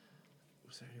Lane?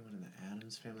 Was there anyone in the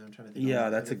Addams Family? I'm trying to think. Yeah,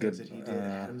 of that's the a good, things that he did.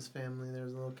 Addams Family.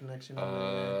 There's a little connection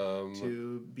over there.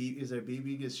 To B. Is there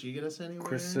BB? Does she get us anywhere?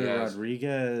 Krista Yes.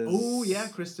 Rodriguez. Oh yeah,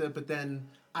 Krista. But then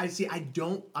I see. I'm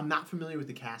not familiar with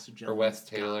the cast of Or Gentlemen. Wes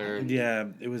Taylor. Yeah,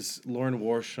 it was Lauren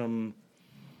Warsham.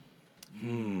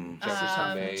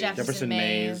 Jefferson Mays. Jefferson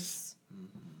Mays.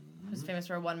 Who's famous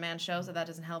for a one-man show, so that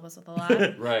doesn't help us with a lot.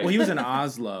 Right. Well, he was in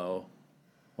Oslo,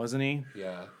 wasn't he?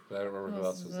 Yeah, but I don't remember who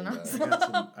else was in else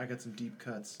that. I got some deep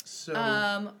cuts. So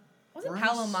Wasn't Bryce-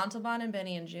 Paolo Montalban in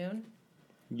Benny and June?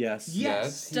 Yes.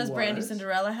 Yes. he Does Brandy was.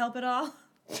 Cinderella help at all?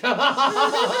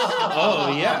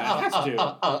 Oh yeah, it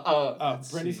has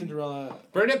to. Brandy see. Cinderella.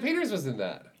 Bernadette Peters was in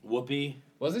that, Whoopi.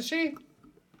 wasn't she?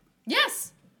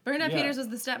 Yes! Bernadette Yeah. Peters was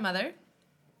the stepmother.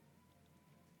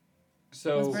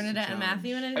 So Was Bernadette and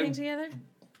Matthew in anything And- together?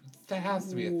 that has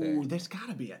to be a Ooh, thing. there's got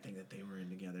to be a thing that they were in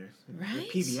together. Right?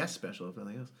 A PBS special, if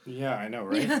nothing else. Yeah, I know,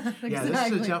 right? Yeah,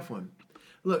 this is a tough one.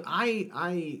 Look,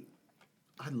 I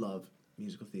love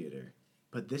musical theater,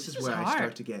 but this is where I hard.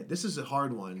 start to get. This is a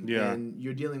hard one. Yeah. And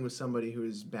you're dealing with somebody who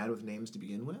is bad with names to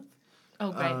begin with.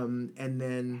 Oh, great. And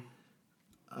then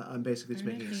I'm basically just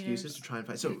making Bernadette excuses Peters. to try and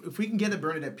find. So if we can get a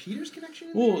Bernadette Peters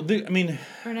connection. In Well, there, I mean,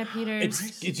 Bernadette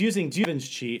Peters. it's using Juven's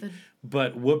cheat,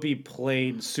 but Whoopi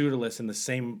played Pseudolus in the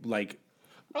same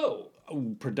Oh,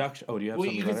 production. Oh, do you have well,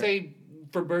 something? you could better? say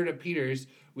for Bernadette Peters,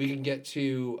 we can get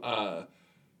to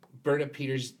Bernadette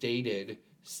Peters dated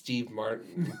Steve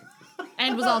Martin,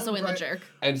 And was also in The Right. Jerk.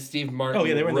 and Steve Martin Oh,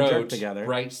 yeah, they were in The Jerk wrote together.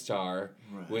 Bright Star,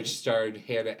 Right. which starred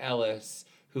Hannah Ellis,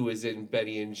 who was in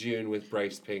Betty and June with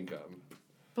Bryce Pinkham.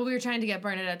 But we were trying to get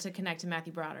Bernadette to connect to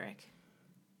Matthew Broderick.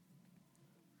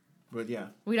 but yeah.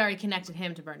 We'd already connected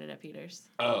him to Bernadette Peters.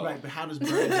 Oh, Right, but how does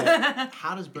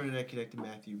Bernadette connect to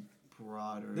Matthew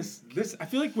Broderick? This I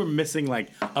feel like we're missing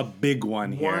a big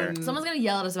one here. One- Someone's going to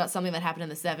yell at us about something that happened in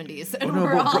the 70s. And no,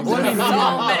 we're but- all just so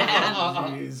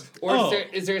mad. Jeez. or Oh.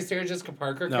 is there a Sarah Jessica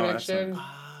Parker No, that's connection?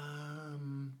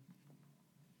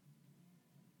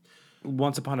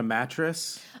 Once Upon a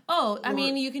Mattress. Oh, I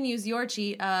mean, you can use your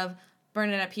cheat of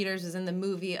Bernadette Peters is in the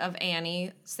movie of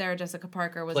Annie. Sarah Jessica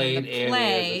Parker was Played in the Annie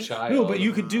play. as a child. No, but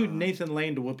you could do Nathan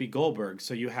Lane to Whoopi Goldberg.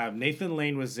 So you have Nathan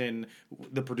Lane was in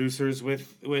The Producers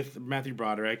with Matthew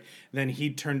Broderick. Then he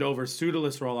turned over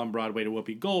Pseudolus role on Broadway to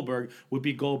Whoopi Goldberg.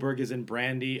 Whoopi Goldberg is in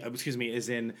is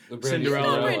in The Brandy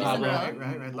Cinderella. Oh, Brandy Pablo.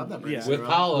 Cinderella. Right. Love that. Yeah. with Cinderella.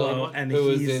 Paulo, And who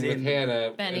was he's in with in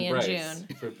Hannah Benny and and Bryce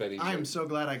June. for Betty. I am June. so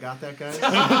glad I got that, guys.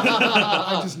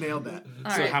 I just nailed that.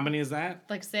 All So right. how many is that?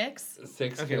 Like 6?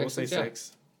 6. Okay, we'll say connections,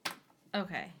 6.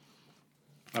 Okay.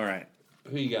 All right.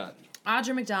 yeah. Who you got?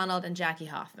 Audra McDonald and Jackie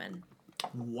Hoffman.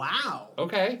 Wow.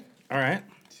 Okay. All right.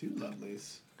 Two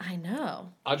lovelies. I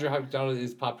know. Audra McDonald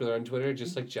is popular on Twitter,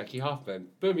 just like Jackie Hoffman.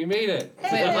 Boom, you made it.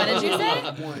 Wait, what did you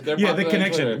say? They're Yeah, popular the on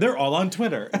connection. Twitter. They're all on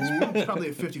Twitter. It's probably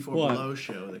a 54 What? Below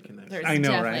show that connects. There's I know,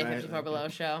 definitely right? a 54 Below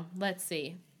show. Let's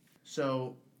see.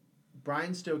 So,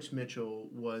 Brian Stokes Mitchell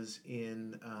was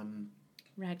in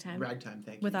Ragtime. Ragtime.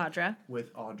 Thank you. With Audra.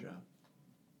 With Audra.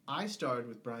 I starred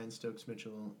with Brian Stokes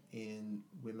Mitchell in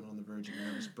Women on the Verge of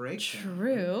Nervous Breakdown.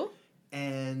 True.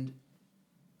 And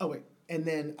and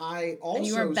then I also And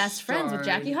you were best friends with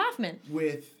starred Jackie Hoffman.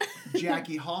 with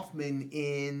Jackie Hoffman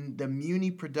in the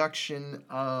Muni production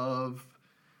of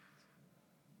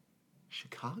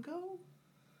Chicago.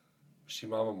 She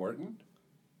Mama Morton?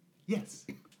 Yes.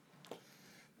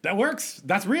 That works.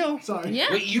 That's real. Sorry. Yeah.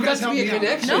 Wait, you got to be a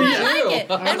connection No, too. I like it.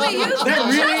 And we use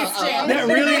That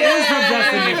really is from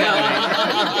Justin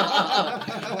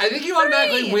McCallum. I think you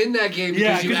automatically win that game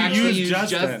because you 'cause you actually used used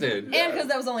Justin. Justin. And because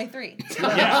that was only 3.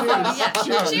 Yeah.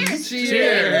 Cheers.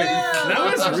 Cheers.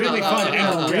 That was really fun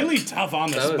and really tough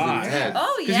on the That was spot. intense.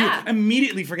 Oh, Because yeah. you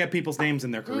immediately forget people's names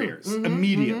and their careers.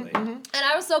 Immediately. And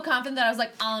I was so confident that I was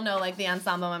like, I'll know like the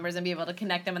ensemble members and be able to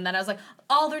connect them. And then I was like,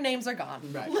 all their names are gone.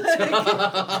 Right.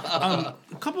 A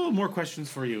couple more questions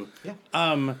for you.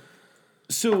 Yeah.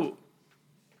 So,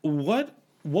 what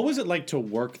was it like to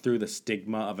work through the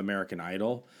stigma of American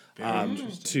Idol?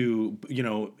 To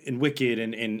in Wicked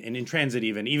and in Transit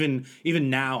even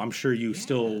now, I'm sure you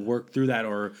still work through that,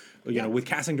 or you know, with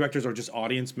casting directors or just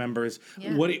audience members.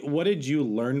 Yeah. What did you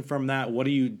learn from that? What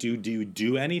do you do? Do you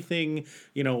do anything?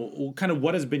 You know, kind of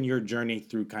what has been your journey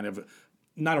through kind of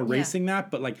not erasing that,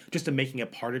 but like just to making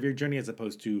it part of your journey as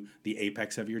opposed to the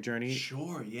apex of your journey?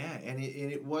 Sure, yeah. And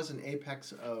it was an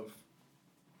apex of,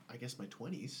 I guess, my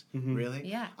 20s, really.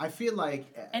 Yeah. I feel like...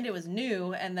 And it was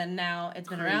new, and then now it's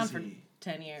been around for Crazy.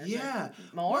 10 years. Yeah.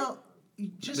 More? Well, They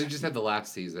just had the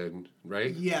last season,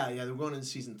 right? Yeah, they're going into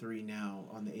season 3 now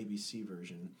on the ABC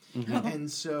version,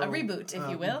 and so A reboot, if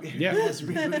you will. Yeah. yes,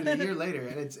 rebooted a year later,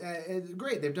 and it's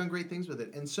great. They've done great things with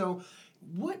it, and so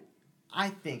what I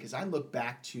think is I look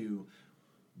back to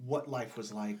what life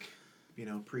was like, you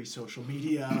know, pre-social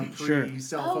media, Sure.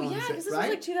 pre-cell Oh, phones, yeah, because this right? was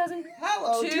like 2000.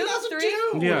 Hello,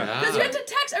 2002. Yeah. Because you had to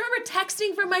text. I remember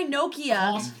texting from my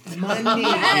Nokia. Money.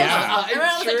 Yes. it's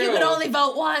I was like, you true. could only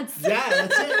vote once. Yeah,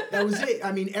 that's it. That was it.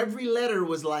 I mean, every letter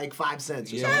was like 5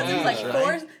 cents or Yeah. something. It was like Right.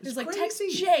 four. It was like text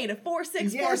crazy. J to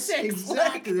 4646. Yes,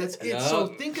 exactly. That's it. Yeah. So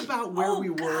think about where Oh, we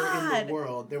were in God. the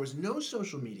world. There was no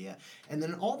social media, and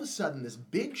then all of a sudden, this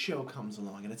big show comes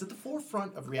along, and it's at the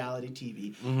forefront of reality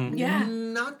TV. Yeah.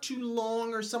 Not too long,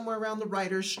 or somewhere around the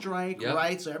writers' strike, Yep.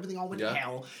 right? So everything all went to Yep.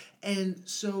 hell, and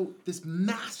so this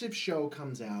massive show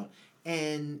comes out,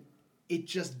 and it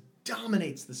just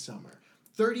dominates the summer.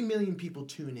 30 million people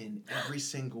tune in every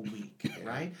single week,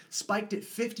 right? Spiked at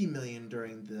 50 million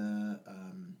during the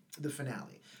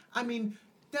finale. I mean,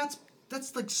 that's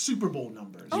like Super Bowl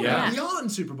numbers. Oh, Yeah. yeah.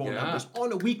 Beyond Super Bowl Yeah. numbers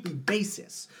on a weekly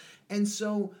basis. And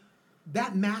so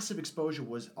that massive exposure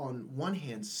was, on one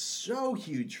hand, so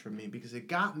huge for me because it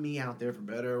got me out there, for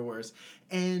better or worse,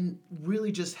 and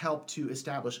really just helped to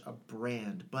establish a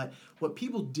brand. But what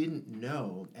people didn't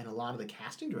know, and a lot of the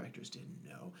casting directors didn't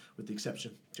know, with the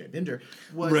exception of Jay Binder,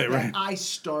 was Right, that right. I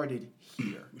started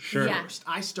here Sure. Yeah. first.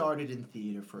 I started in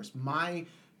theater first. My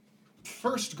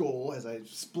first goal, as I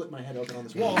split my head open on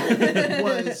this wall,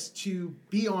 was to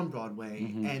be on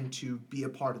Broadway and to be a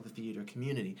part of the theater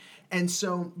community. And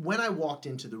so when I walked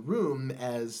into the room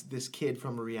as this kid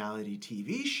from a reality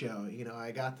TV show, you know, I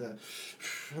got the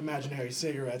imaginary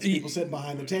cigarettes, people sitting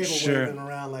behind the table Sure. waving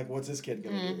around like, what's this kid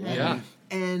going to do? Right? Yeah.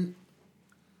 And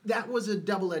that was a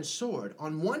double-edged sword.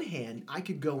 On one hand, I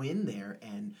could go in there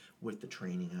and with the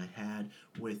training I had,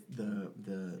 with the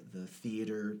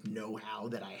theater know-how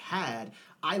that I had,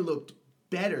 I looked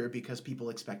better because people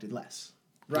expected less.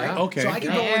 Right? Yeah. Okay. So I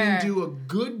could go in Fair. and do a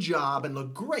good job and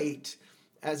look great,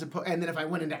 and then if I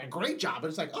went and did a great job,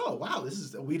 it's like, oh wow,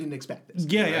 we didn't expect this.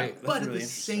 Yeah, yeah. Right. That's But at really the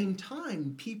interesting. same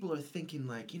time, people are thinking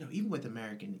like, you know, even with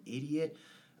American Idiot,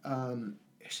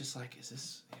 it's just like, is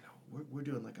this, you know, we're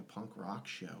doing like a punk rock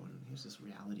show, and here's this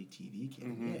reality TV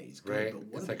kid. Yeah, he's good, Right. but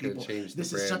what It's are like the gonna people? change the This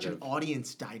is brand such an of-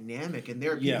 audience dynamic, and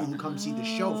there are people Yeah. who come see the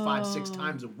show 5-6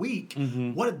 times a week.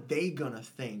 What are they gonna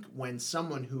think when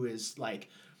someone who is like,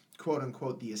 quote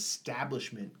unquote, the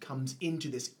establishment comes into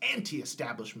this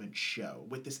anti-establishment show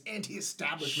with this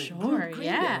anti-establishment Sure, group created,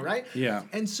 yeah. right? Yeah.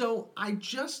 And so I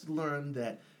just learned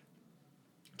that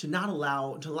to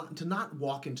not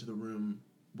walk into the room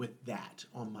with that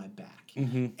on my back.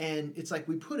 And it's like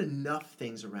we put enough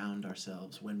things around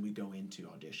ourselves when we go into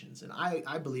auditions. And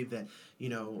I believe that, you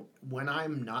know, when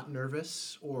I'm not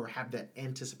nervous or have that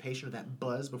anticipation or that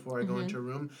buzz before I go into a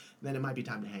room, then it might be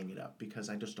time to hang it up because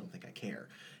I just don't think I care.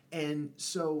 And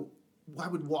so I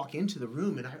would walk into the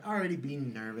room and I'd already be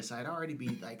nervous. I'd already be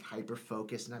like hyper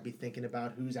focused, and I'd be thinking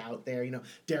about who's out there. You know,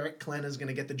 Derek Klena's going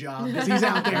to get the job because he's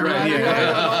out there. Right,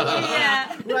 Right?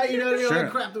 Yeah. Right, you know what I mean? All Sure.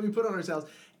 that crap that we put on ourselves.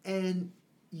 And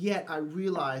yet I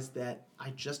realized that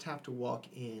I just have to walk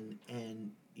in,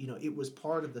 and, you know, it was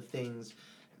part of the things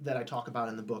that I talk about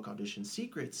in the book, Audition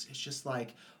Secrets. It's just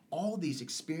like all these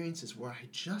experiences where I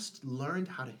just learned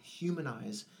how to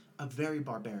humanize a very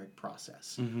barbaric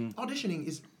process. Auditioning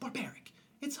is barbaric.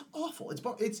 It's awful.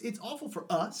 It's awful for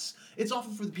us. It's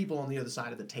awful for the people on the other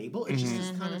side of the table. It's just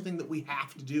this kind of thing that we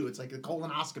have to do. It's like a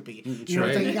colonoscopy. You know,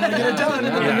 it's like you gotta get it done.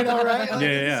 You know, right?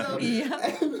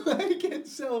 Like,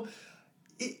 so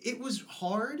it was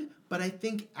hard, but I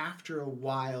think after a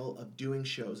while of doing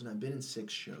shows, and I've been in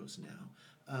 6 shows now,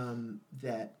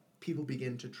 that people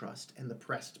begin to trust, and the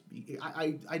press.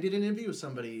 I did an interview with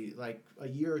somebody like a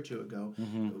year or 2 ago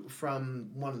from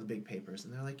one of the big papers,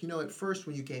 and they're like, at first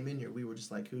when you came in here, we were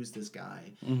just like, who's this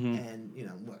guy? And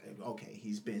okay,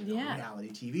 he's been on a reality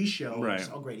TV show. Right.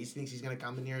 Oh, great, he thinks he's gonna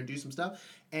come in here and do some stuff,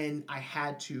 and I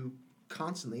had to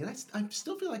constantly, and I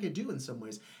still feel like I do in some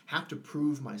ways, have to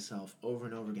prove myself over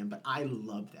and over again, but I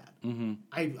love that.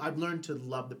 I've learned to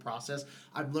love the process.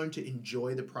 I've learned to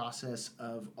enjoy the process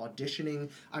of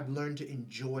auditioning. I've learned to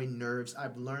enjoy nerves.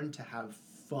 I've learned to have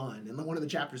fun. And one of the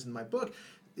chapters in my book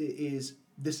is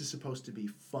this is supposed to be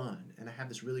fun. And I have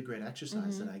this really great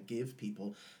exercise that I give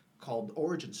people called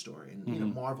Origin Story,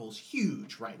 and Marvel's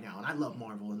huge right now, and I love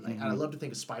Marvel, and I love to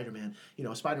think of Spider-Man.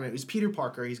 Spider-Man is Peter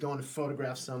Parker. He's going to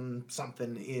photograph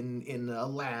something in a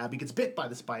lab. He gets bit by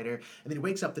the spider, and then he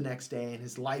wakes up the next day, and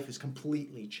his life is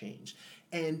completely changed.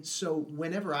 And so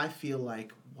whenever I feel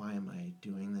like, why am I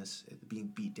doing this? Being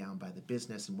beat down by the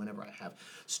business, and whenever I have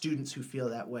students who feel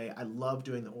that way, I love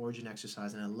doing the origin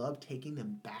exercise, and I love taking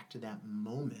them back to that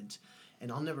moment.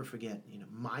 And I'll never forget,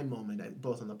 my moment,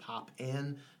 both on the pop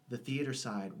and the theater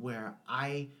side, where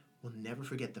I will never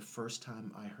forget the first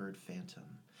time I heard Phantom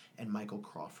and Michael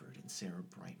Crawford and Sarah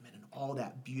Brightman and all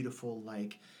that beautiful,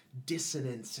 like,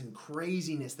 dissonance and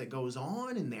craziness that goes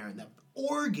on in there, and the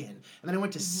organ. And then I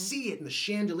went to see it, and the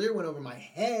chandelier went over my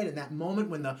head, and that moment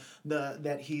when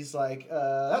that he's like,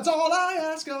 that's all I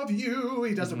ask of you.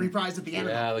 He does the reprise at the end.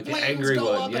 Yeah, like an Flames angry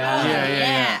go one. up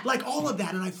Yeah. like all of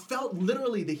that, and I felt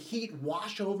literally the heat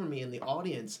wash over me in the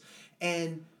audience,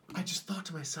 and I just thought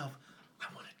to myself,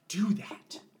 I want to do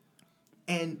that.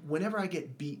 And whenever I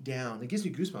get beat down, it gives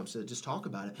me goosebumps to just talk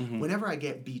about it. Whenever I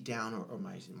get beat down, or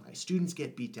my students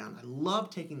get beat down, I love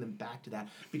taking them back to that,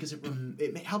 because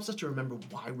it helps us to remember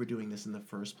why we're doing this in the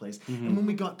first place. And when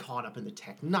we got caught up in the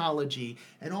technology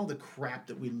and all the crap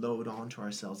that we load onto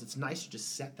ourselves, it's nice to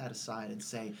just set that aside and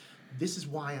say, this is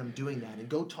why I'm doing that, and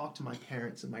go talk to my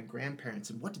parents and my grandparents,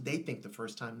 and what did they think the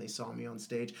first time they saw me on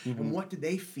stage, and what did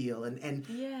they feel, and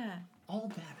all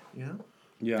that,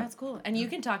 Yeah. That's cool. And you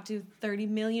can talk to 30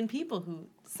 million people who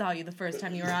saw you the first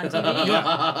time you were on TV.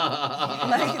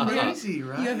 Crazy,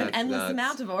 right? You have an endless nuts.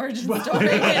 amount of origin stories.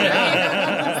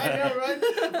 I know,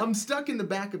 right? I'm stuck in the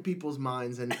back of people's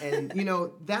minds, and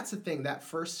that's the thing, that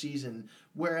first season,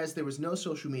 whereas there was no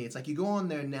social media, it's like you go on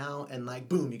there now and like,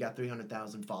 boom, you got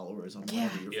 300,000 followers on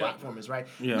whatever your platform is, right?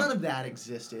 Yeah. None of that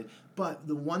existed, but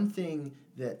the one thing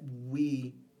that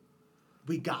we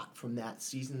got from that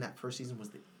first season, was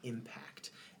the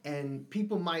impact. And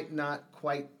people might not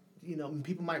quite,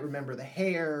 people might remember the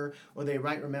hair, or they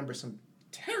might remember some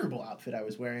terrible outfit I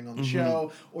was wearing on the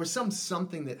show, or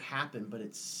something that happened, but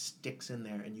it sticks in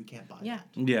there, and you can't buy that. Yeah.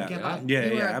 You can't buy it. Yeah,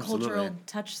 You were a absolutely. cultural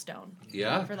touchstone.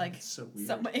 Yeah. For like, It's so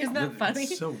weird. isn't that funny?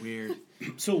 It's so weird.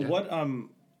 So what?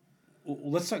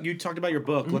 Let's talk. You talked about your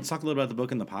book. Let's talk a little about the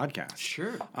book and the podcast.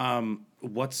 Sure.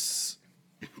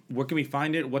 Where can we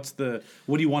find it? What do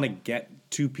you want to get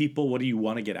to people? What do you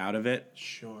want to get out of it?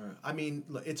 Sure. I mean,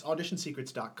 look, it's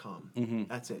auditionsecrets.com.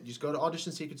 That's it. Just go to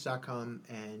auditionsecrets.com,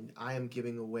 and I am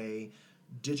giving away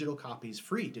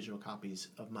free digital copies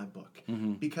of my book.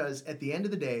 Because at the end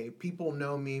of the day, people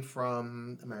know me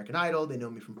from American Idol, they know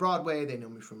me from Broadway, they know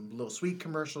me from Little Sweet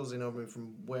commercials, they know me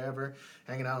from wherever,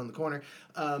 hanging out on the corner.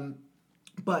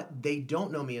 But they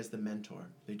don't know me as the mentor.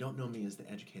 They don't know me as the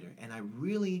educator. And I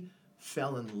really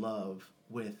fell in love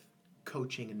with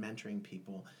coaching and mentoring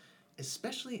people,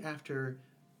 especially after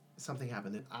something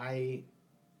happened that I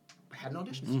had an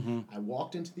audition. I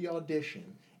walked into the audition,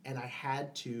 and I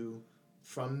had to,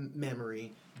 from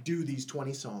memory, do these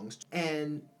 20 songs,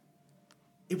 and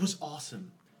it was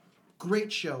awesome.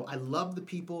 Great show. I love the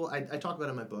people. I talk about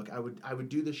it in my book. I would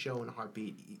do the show in a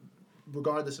heartbeat,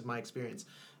 regardless of my experience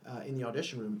in the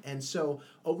audition room. And so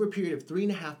over a period of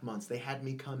 3.5 months, they had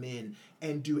me come in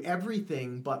and do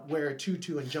everything but wear a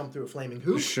tutu and jump through a flaming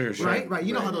hoop. Sure. Right?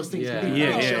 You know how those things can be.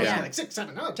 Yeah. Shows get like 6,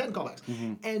 7, 10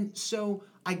 callbacks. And so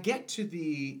I get to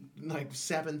the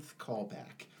 7th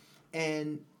callback,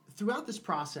 and throughout this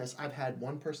process, I've had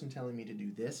one person telling me to do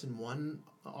this in one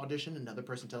audition, another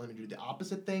person telling me to do the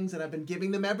opposite things, and I've been giving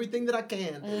them everything that I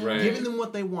can, giving them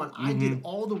what they want. I did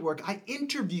all the work. I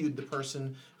interviewed the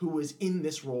person who was in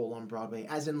this role on Broadway,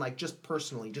 as in like just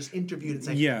personally, just interviewed and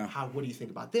saying, what do you think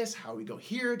about this? How we go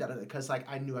here? Because like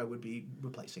I knew I would be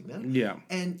replacing them. Yeah.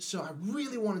 And so I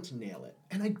really wanted to nail it,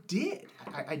 and I did.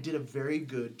 I did a very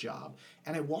good job,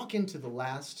 and I walk into the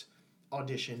last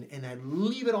audition, and I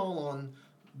leave it all on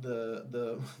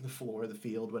the floor, the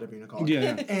field, whatever you're gonna call it.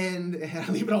 Yeah. And I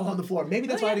leave it all on the floor. Maybe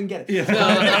that's why I didn't get it. Yeah.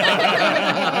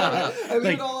 I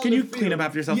leave it all on can the you field. clean up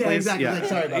after yourself, yeah, please? Exactly. Yeah, like,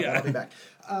 sorry about that. I'll be back.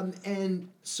 And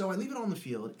so I leave it all on the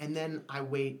field, and then I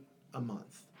wait a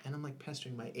month. And I'm like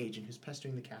pestering my agent, who's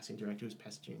pestering the casting director, who's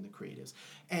pestering the creatives.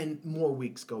 And more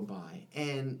weeks go by.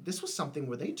 And this was something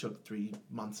where they took 3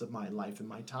 months of my life and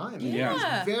my time. And it was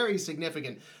very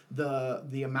significant,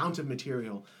 the amount of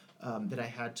material that I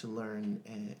had to learn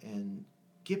and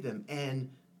give them.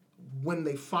 And when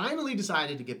they finally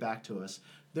decided to get back to us,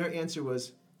 their answer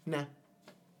was, nah.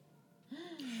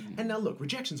 And now look,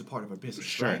 rejection's a part of our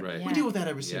business, right? Yeah. We deal with that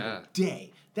every single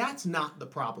day. That's not the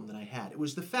problem that I had. It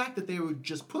was the fact that they would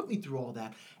just put me through all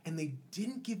that, and they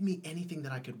didn't give me anything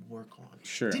that I could work on.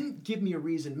 Sure. Didn't give me a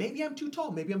reason. Maybe I'm too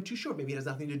tall. Maybe I'm too short. Maybe it has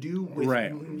nothing to do with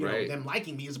them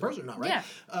liking me as a person or not, right?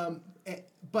 Yeah.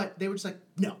 But they were just like,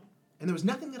 no. And there was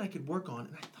nothing that I could work on.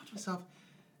 And I thought to myself,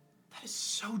 that is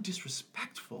so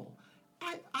disrespectful.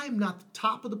 I'm not the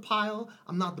top of the pile.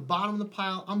 I'm not the bottom of the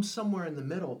pile. I'm somewhere in the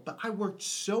middle. But I worked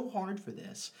so hard for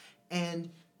this.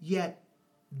 And yet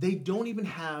they don't even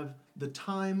have the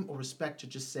time or respect to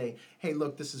just say, hey,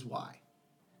 look, this is why.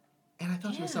 And I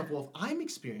thought to myself, well, if I'm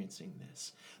experiencing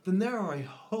this, then there are a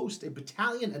host, a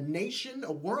battalion, a nation,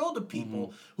 a world of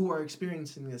people who are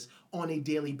experiencing this on a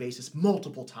daily basis,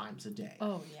 multiple times a day.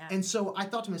 Oh, yeah. And so I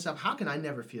thought to myself, how can I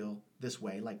never feel this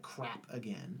way, like crap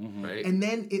again? Right. And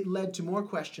then it led to more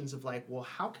questions of like, well,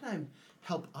 how can I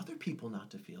help other people not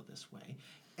to feel this way?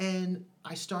 And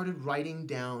I started writing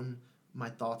down my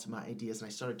thoughts and my ideas, and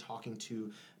I started talking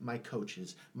to my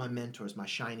coaches, my mentors, my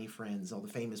shiny friends, all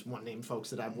the famous one-name folks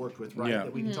that I've worked with, right,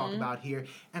 that we can talk about here.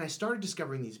 And I started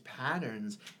discovering these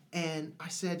patterns, and I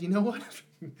said, you know what?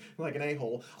 Like an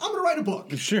a-hole, I'm going to write a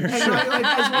book. Sure.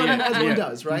 As one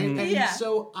does, right? And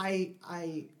so I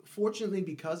fortunately,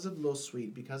 because of Lil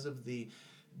Sweet, because of the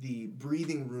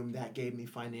breathing room that gave me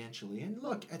financially. And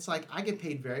look, it's like I get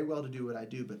paid very well to do what I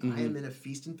do, but I am in a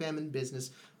feast and famine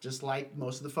business, just like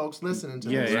most of the folks listening to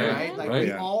this, right? Like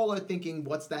we all are thinking,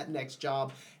 what's that next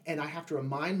job? And I have to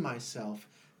remind myself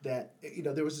that, you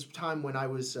know, there was this time when I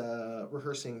was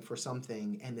rehearsing for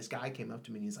something, and this guy came up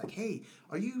to me and he's like, hey,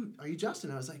 are you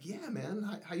Justin? I was like, yeah,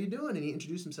 man, how you doing? And he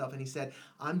introduced himself and he said,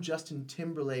 I'm Justin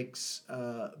Timberlake's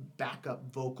backup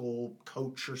vocal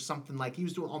coach or something, like he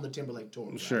was doing on the Timberlake tour.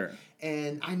 Right? Sure.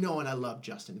 And I know and I love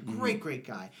Justin. Great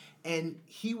guy. And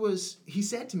he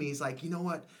said to me, he's like, you know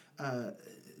what,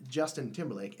 Justin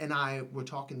Timberlake and I were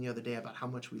talking the other day about how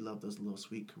much we love those Little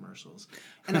Sweet commercials,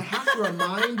 and I have to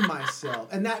remind myself,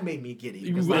 and that made me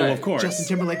giddy. Well, of course, Justin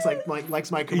Timberlake's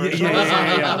likes my commercials.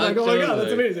 Yeah. I'm like, oh my god,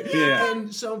 that's amazing. Yeah.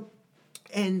 And so,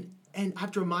 and I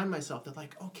have to remind myself that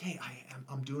like, okay,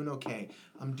 I'm doing okay,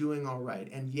 I'm doing all right,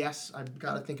 and yes, I've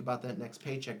got to think about that next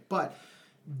paycheck, but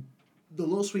the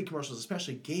Little Sweet commercials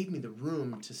especially gave me the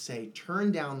room to say,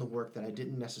 turn down the work that I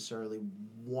didn't necessarily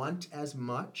want as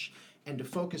much, and to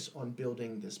focus on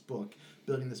building this book,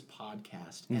 building this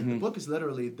podcast. And the book is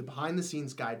literally the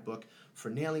behind-the-scenes guidebook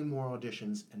for nailing more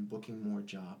auditions and booking more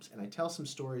jobs. And I tell some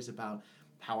stories about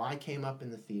how I came up in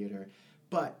the theater,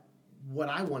 but what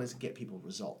I want is to get people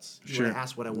results. You want to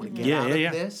ask what I want to get out of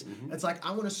this? It's like,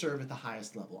 I want to serve at the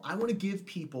highest level. I want to give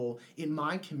people in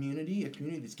my community, a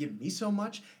community that's given me so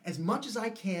much as I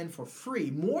can for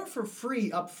free, more for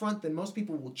free up front than most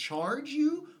people will charge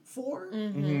you for,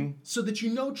 so that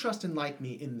you know, trust, and like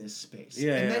me in this space.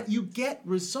 That you get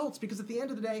results, because at the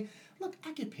end of the day, look,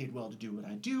 I get paid well to do what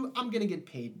I do. I'm going to get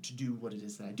paid to do what it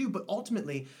is that I do. But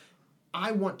ultimately,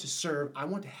 I want to serve. I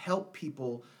want to help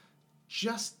people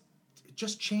just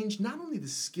change not only the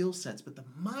skill sets, but the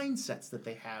mindsets that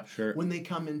they have when they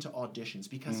come into auditions,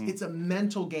 because it's a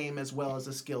mental game as well as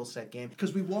a skill set game.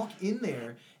 Because we walk in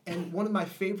there, and one of my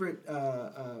favorite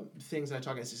things that I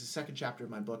talk about is the second chapter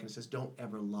of my book, and it says, don't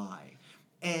ever lie.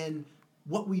 And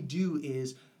what we do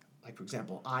is, like, for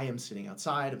example, I am sitting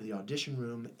outside of the audition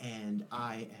room, and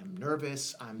I am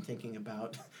nervous. I'm thinking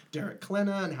about Derek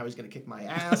Klena and how he's going to kick my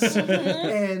ass.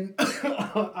 And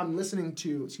I'm listening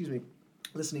to,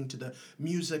 listening to the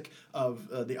music of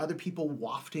the other people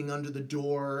wafting under the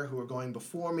door who are going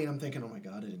before me, and I'm thinking, oh my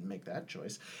God, I didn't make that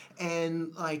choice.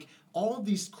 And like all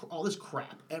this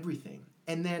crap, everything.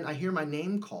 And then I hear my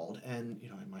name called, and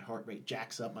my heart rate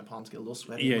jacks up, my palms get a little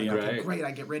sweaty. Yeah, I'm like, yeah. okay, Right. great,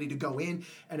 I get ready to go in,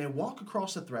 and I walk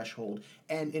across the threshold,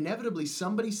 and inevitably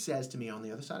somebody says to me on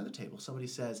the other side of the table, somebody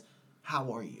says,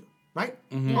 how are you? Right?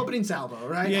 Opening salvo,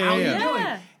 right? Yeah, How are yeah, you yeah. doing?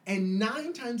 Yeah. And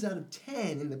 9 times out of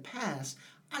 10 in the past,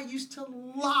 I used to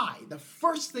lie. The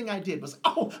first thing I did was,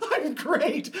 oh, I'm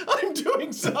great. I'm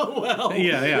doing so well.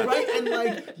 Yeah. Right? And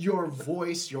like your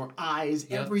voice, your eyes,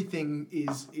 everything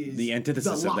is The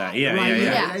antithesis the of that. lie, Yeah, right?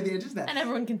 yeah. Right? The antithesis of that. And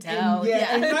everyone can tell.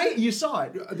 And right, you saw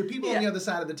it. The people on the other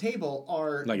side of the table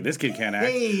are Like, this kid can't act.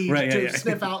 paid Right, to yeah.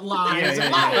 sniff out lies. Yeah, and yeah,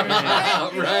 liars, yeah,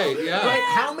 right? You know? Right, yeah. Right?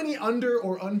 How many under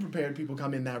or unprepared people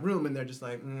come in that room and they're just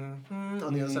like,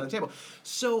 on the other side of the table.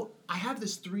 So I have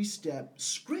this 3-step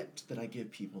script that I give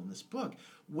people in this book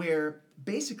where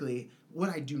basically what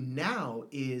I do now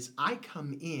is I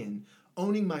come in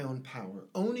owning my own power,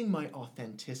 owning my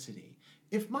authenticity.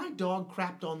 If my dog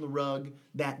crapped on the rug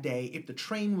that day, if the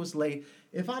train was late,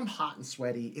 if I'm hot and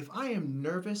sweaty, if I am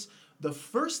nervous, the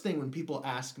first thing when people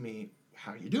ask me,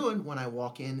 how are you doing, when I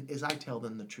walk in, is I tell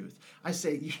them the truth. I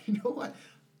say, you know what?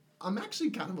 I'm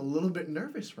actually kind of a little bit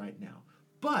nervous right now,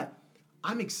 but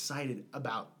I'm excited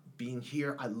about being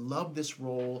here. I love this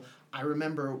role. I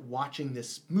remember watching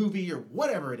this movie or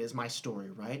whatever it is, my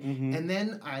story, right? And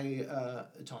then I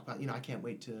talk about, I can't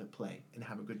wait to play and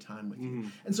have a good time with you.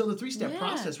 And so the 3-step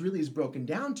process really is broken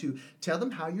down to tell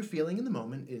them how you're feeling in the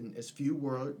moment in as few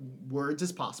words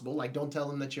as possible. Like, don't tell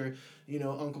them that your,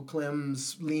 Uncle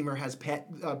Clem's lemur has pet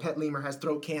lemur has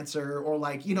throat cancer, or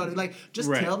like, just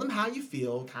Right. tell them how you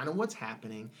feel, kind of what's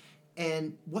happening.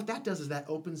 And what that does is that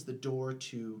opens the door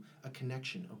to a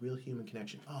connection, a real human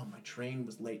connection. Oh, my train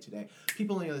was late today.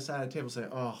 People on the other side of the table say,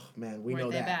 oh, man, we Weren't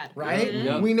know they that, bad? right?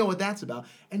 Mhm. We know what that's about.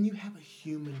 And you have a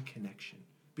human connection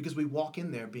because we walk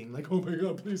in there being like, oh, my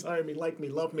God, please hire me, like me,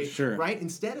 love me, Sure. right?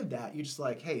 Instead of that, you're just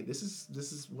like, hey, this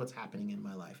is what's happening in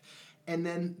my life. And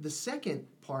then the second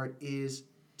part is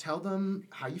tell them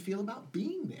how you feel about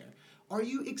being there. Are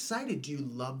you excited? Do you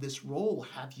love this role?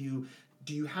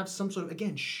 Do you have some sort of,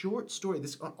 again, short story?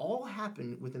 This all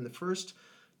happened within the first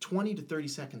 20 to 30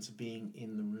 seconds of being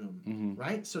in the room,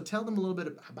 right? So tell them a little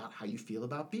bit about how you feel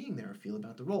about being there, or feel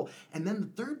about the role. And then the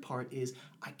third part is,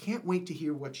 I can't wait to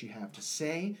hear what you have to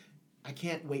say. I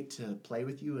can't wait to play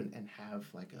with you and have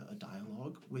like a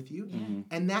dialogue with you.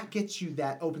 And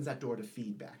that opens that door to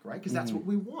feedback, right? Because that's what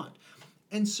we want.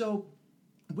 And so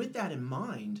with that in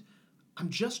mind, I'm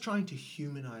just trying to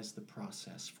humanize the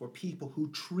process for people who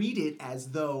treat it as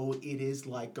though it is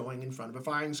like going in front of a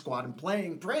firing squad and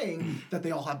praying that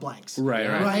they all have blanks. Right.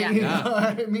 Right? Yeah. You know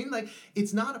what I mean? Like,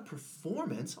 it's not a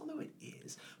performance, although it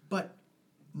is, but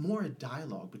more a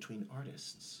dialogue between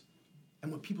artists.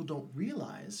 And what people don't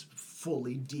realize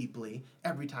fully, deeply,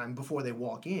 every time before they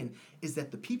walk in, is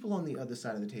that the people on the other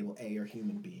side of the table, A, are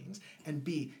human beings, and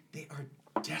B, they are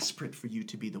desperate for you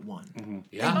to be the one.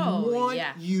 Yeah. Oh, They want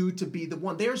yeah. you to be the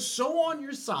one. They're so on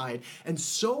your side and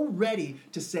so ready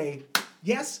to say,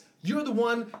 yes, you're the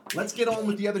one. Let's get on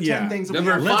with the other 10 Yeah. things. that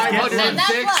Number we have.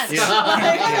 506.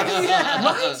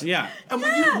 Right? Yeah. And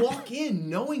when you walk in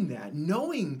knowing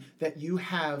that you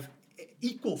have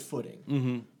equal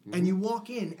footing, and you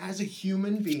walk in as a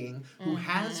human being who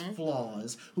has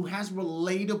flaws, who has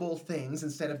relatable things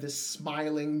instead of this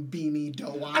smiling, beamy,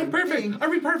 doe-eyed I'm perfect. thing. Are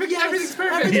we perfect? Yes, Everything's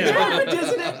perfect. Everything's Yeah. perfect,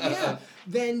 isn't it? Yeah.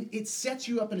 Then it sets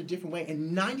you up in a different way,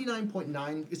 and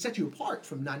 99.9, it sets you apart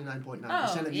from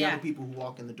 99.9% of the other people who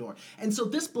walk in the door. And so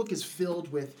this book is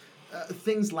filled with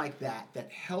things like that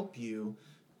help you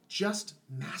just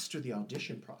master the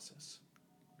audition process.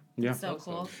 Yeah. So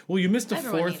cool. Well, you missed the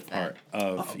Everyone needs fourth that. part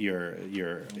of your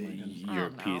no.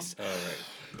 piece. All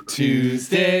right.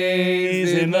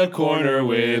 Tuesdays in the corner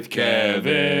with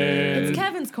Kevin. It's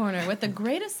Kevin's Corner with the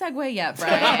greatest segue yet,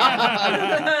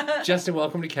 Brian. Justin,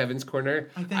 welcome to Kevin's Corner.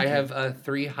 thank I you. have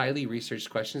 3 highly researched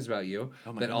questions about you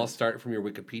that all start from your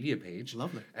Wikipedia page.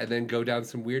 Lovely. And then go down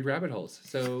some weird rabbit holes.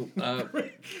 So,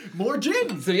 More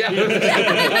gin! so yeah.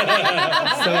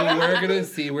 So we're going to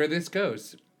see where this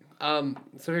goes. So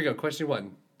here you go. Question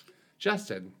 1.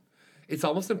 Justin, it's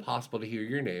almost impossible to hear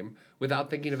your name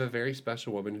without thinking of a very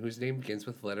special woman whose name begins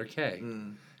with the letter K.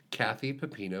 Kathy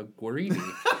Pepino Guarini.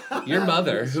 Your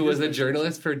mother, who was a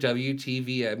journalist for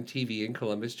WTVM TV in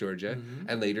Columbus, Georgia,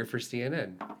 and later for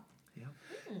CNN.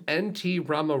 N.T.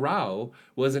 Rama Rao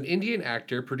was an Indian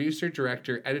actor, producer,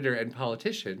 director, editor, and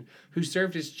politician who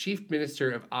served as Chief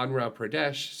Minister of Andhra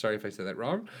Pradesh, sorry if I said that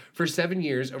wrong, for 7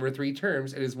 years over 3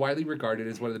 terms and is widely regarded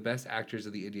as one of the best actors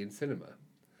of the Indian cinema.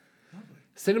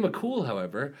 Cinema Cool,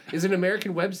 however, is an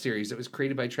American web series that was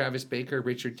created by Travis Baker,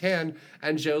 Richard Tan,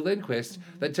 and Joe Lindquist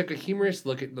that took a humorous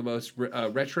look at the most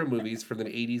retro movies from the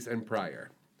 80s and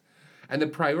prior. And the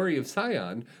Priory of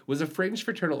Sion was a fringe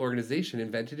fraternal organization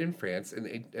invented in France in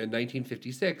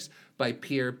 1956 by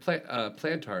Pierre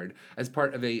Plantard as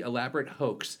part of an elaborate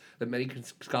hoax that many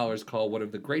scholars call one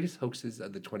of the greatest hoaxes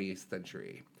of the 20th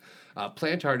century.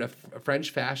 Plantard, a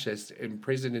French fascist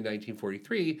imprisoned in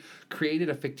 1943, created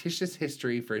a fictitious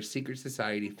history for a secret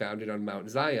society founded on Mount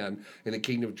Zion in the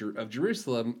Kingdom of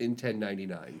Jerusalem in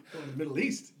 1099. Oh, the Middle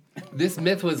East. This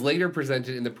myth was later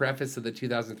presented in the preface of the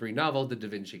 2003 novel, The Da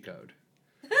Vinci Code.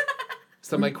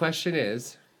 So my question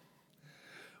is,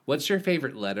 what's your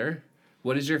favorite letter?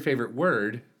 What is your favorite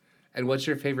word? And what's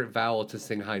your favorite vowel to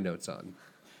sing high notes on?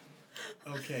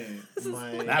 Okay.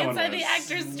 Inside the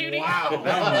actor's studio. Wow.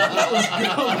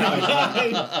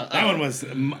 That one was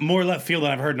more left field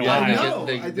than I've heard in a while. No,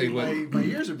 They I think went- my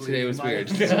ears are bleeding. Today was weird.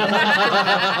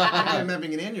 I'm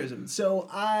having an aneurysm. So,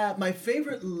 my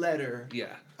favorite letter.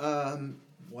 Yeah,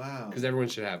 Wow. because everyone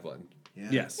should have one, Yeah.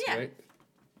 Yes. Yeah. right?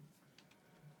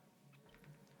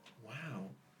 Wow.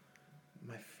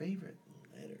 My favorite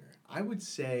letter. I would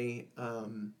say.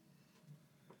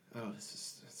 That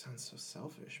sounds so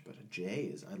selfish, but a J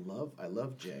is. I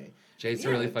love J. J's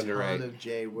really fun to write. A ton of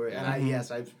J word, Yeah. and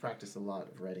I've practiced a lot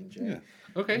of writing J. Yeah.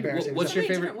 Okay, Embarrassing. what's your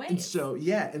favorite? And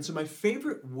so my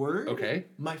favorite word. Okay.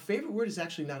 My favorite word is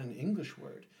actually not an English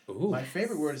word. Ooh. My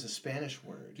favorite word is a Spanish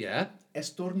word. Yeah,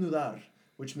 Estornudar,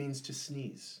 which means to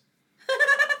sneeze.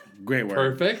 Great word.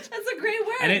 perfect. That's a great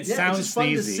word. And it Yeah, sounds it's just fun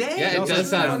to sneezy. say. Yeah, it also does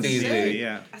sound sounds sneezy.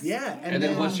 Yeah. Yeah, And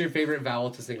then what's your favorite vowel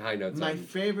to sing high notes My on?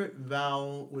 favorite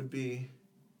vowel would be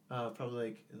probably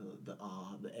like the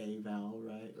A vowel,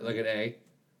 right? Like an A?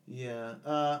 Yeah.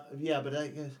 But I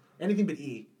guess anything but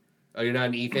E. Oh, you're not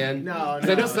an E fan? No, 'Cause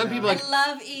I know some no. people like. I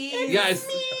love E. Yeah,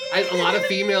 a lot of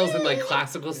females and like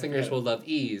classical singers will love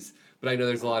E's, but I know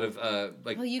there's a lot of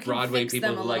Well, you can Broadway fix people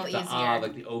them who a like the little easier.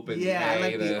 like the open Yeah, A. I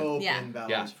like the open Yeah. vowels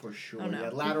Yeah. for sure. Oh, no. Yeah,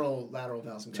 lateral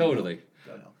vowels. Totally.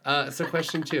 Go hell. So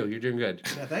question 2, you're doing good.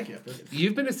 Yeah, thank you.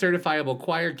 You've been a certifiable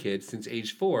choir kid since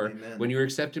age 4 Amen. when you were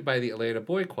accepted by the Atlanta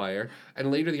Boy Choir and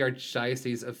later the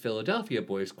Archdiocese of Philadelphia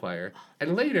Boys Choir.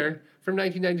 And later, from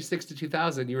 1996 to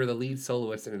 2000, you were the lead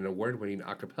soloist in an award-winning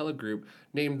a cappella group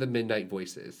named the Midnight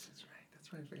Voices. That's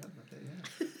right. I forgot about that.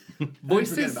 Yeah.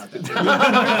 Voices. Forget about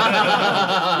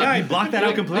that. Yeah, I blocked that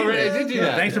out completely. I did do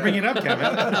that. Thanks for bringing it up,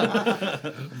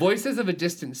 Kevin. Voices of a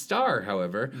Distant Star,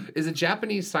 however, is a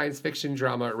Japanese science fiction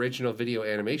drama original video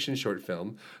animation short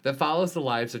film that follows the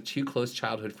lives of 2 close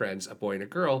childhood friends, a boy and a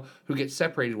girl, who get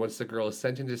separated once the girl is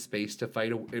sent into space to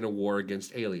fight in a war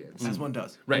against aliens. As one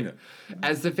does. Right.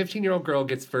 As the 15-year-old girl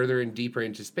gets further and deeper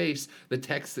into space, the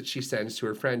texts that she sends to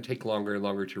her friend take longer and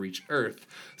longer to reach Earth.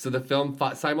 So the film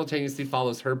simultaneously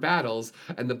follows her battles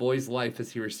and the boy's life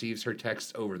as he receives her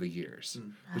texts over the years,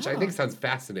 which I think sounds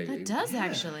fascinating. That does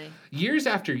actually. Years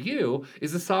After You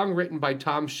is a song written by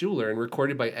Tom Schuler and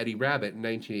recorded by Eddie Rabbitt in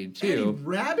 1982. Eddie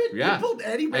Rabbit? Yeah. You pulled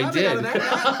Eddie I Rabbit did. out of that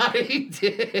hat? I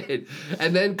did.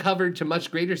 And then covered to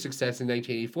much greater success in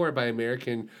 1984 by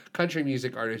American country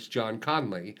music artist John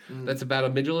Conley. That's about a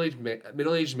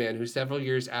middle-aged man who several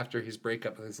years after his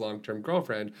breakup with his long-term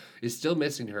girlfriend is still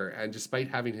missing her and despite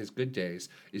having his good days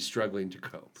is struggling to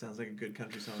cope. Sounds like a good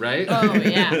country song. Right? Oh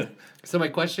yeah. So my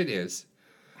question is,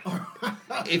 How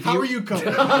are you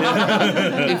coping?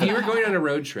 if you were going on a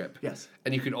road trip Yes.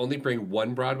 and you could only bring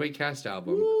one Broadway cast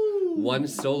album, one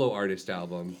solo artist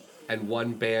album, and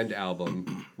one band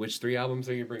album, which 3 albums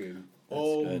are you bringing?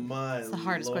 Oh my It's the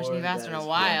hardest question you've asked in a that is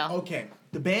while. good. Okay.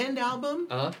 The band album,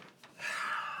 Uh-huh.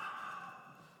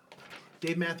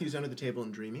 Dave Matthews, Under the Table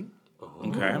and Dreaming.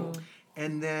 Okay.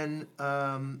 And then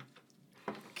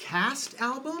cast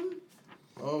album?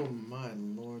 Oh my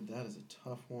lord, that is a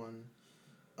tough one.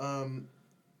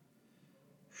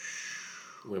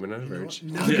 Women on a Verge.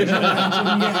 No, yeah.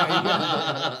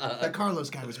 That Carlos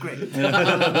guy was great.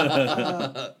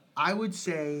 I would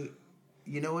say,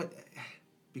 you know what?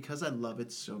 Because I love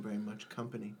it so very much,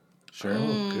 Company. Sure.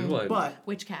 Oh, good one. But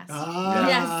Which cast? yes,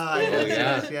 Oh,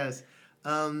 yeah. yes.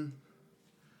 Oh,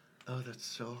 that's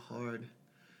so hard.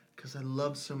 Because I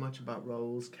love so much about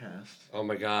Raul's cast. Oh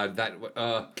my God,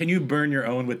 that. Can you burn your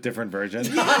own with different versions?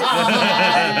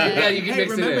 Yeah, you can Hey,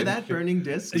 mix it remember in. that burning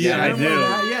disc? Yeah, I Remember do.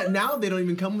 that? Yeah, now they don't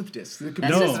even come with discs. That's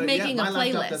just making my a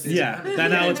laptop playlist. doesn't- Yeah,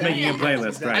 that now it's making a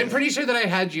playlist, right? I'm pretty sure that I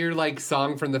had your like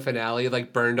song from the finale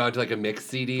like burned onto like a mix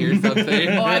CD or something.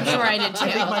 Oh, I'm sure I did too.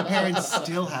 I think my parents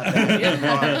still have that in the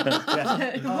car. Yeah.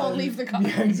 It won't leave the car.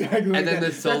 Yeah, exactly. And then that.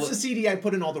 the solo- That's the CD I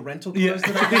put in all the rental cars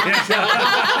that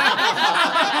I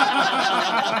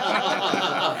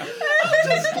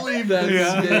Just leave that.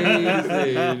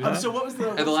 Amazing. So what was the...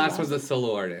 And the last was the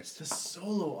solo artist. The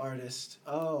solo artist.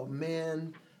 Oh,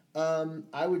 man.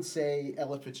 I would say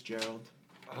Ella Fitzgerald.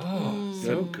 Oh,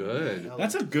 so good.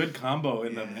 That's a good combo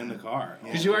in the car.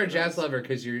 Because you are a jazz lover.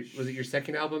 Because was it your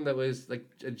second album that was like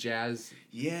a jazz?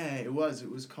 Yeah, it was.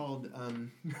 It was called.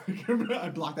 I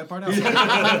blocked that part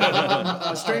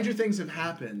out. Stranger Things Have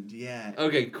Happened. Yeah.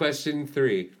 Okay, question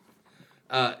 3.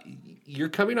 Your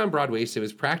coming on Broadwaysted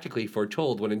was practically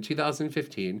foretold when in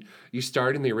 2015 you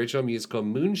starred in the original musical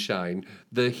Moonshine,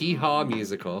 the Hee Haw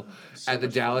musical, at the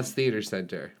Dallas Theater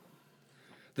Center.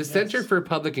 The Center for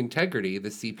Public Integrity, the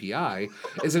CPI,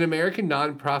 is an American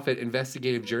nonprofit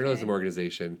investigative journalism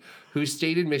organization whose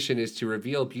stated mission is to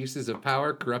reveal abuses of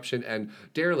power, corruption, and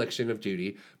dereliction of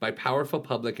duty by powerful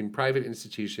public and private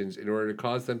institutions in order to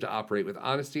cause them to operate with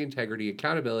honesty, integrity,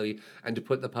 accountability, and to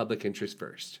put the public interest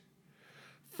first.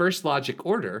 First logic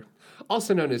order,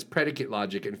 also known as predicate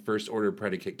logic and first-order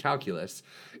predicate calculus,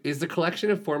 is the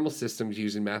collection of formal systems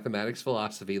used in mathematics,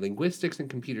 philosophy, linguistics, and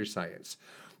computer science.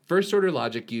 First-order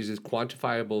logic uses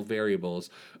quantifiable variables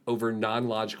over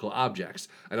non-logical objects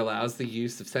and allows the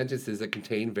use of sentences that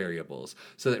contain variables,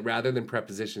 so that rather than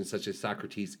prepositions such as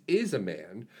Socrates is a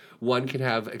man, one can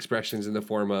have expressions in the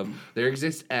form of there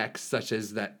exists X, such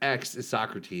as that X is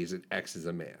Socrates and X is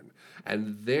a man.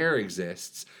 And there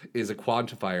exists is a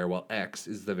quantifier while X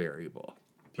is the variable.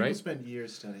 People Right? spend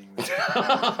years studying this.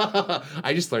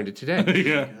 I just learned it today.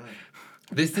 Yeah.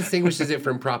 This distinguishes it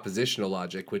from propositional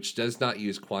logic, which does not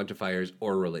use quantifiers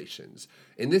or relations.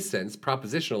 In this sense,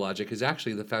 propositional logic is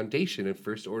actually the foundation of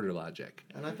first-order logic.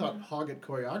 And I thought Hoggett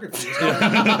choreography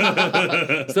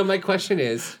was So my question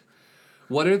is,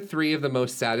 what are 3 of the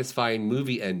most satisfying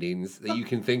movie endings that you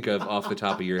can think of off the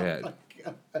top of your head?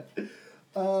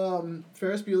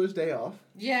 Ferris Bueller's Day Off.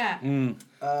 Yeah. And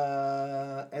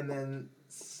then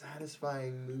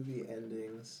satisfying movie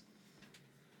endings.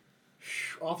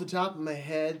 Off the top of my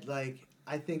head, like,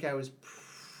 I think I was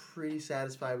pretty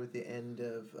satisfied with the end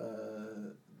of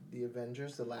the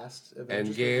Avengers, the last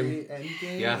Avengers Endgame. movie.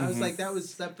 Endgame. Yeah. I was like, that It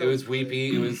felt was good.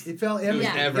 weepy. It was It felt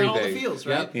everything. Yeah. It got all the everything. feels,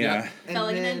 right? Yep. Yeah. And Felt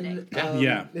like an then, ending.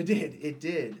 Yeah. It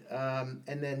did.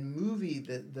 And then movie,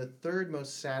 the third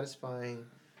most satisfying.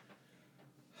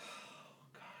 Oh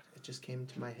God, it just came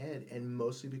to my head, and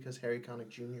mostly because Harry Connick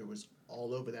Jr. was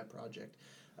all over that project.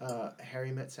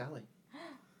 Harry Met Sally.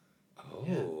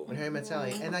 Oh. When Harry Met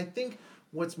Sally, and I think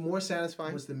what's more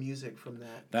satisfying was the music from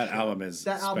that. That show. album is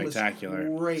That album was spectacular.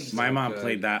 great. My mom good.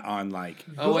 played that on like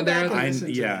Oh, when they're back and at, listen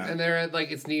to yeah. it. and they're at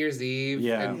like it's New Year's Eve.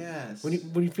 Yeah. And Yes. when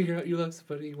you figure out you love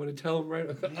somebody, you want to tell them right.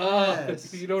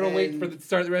 Yes. You don't want to wait for And- the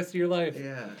start of the rest of your life.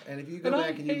 Yeah, and if you go And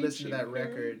I back and you hate listen to you, that Harry.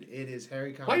 record, it is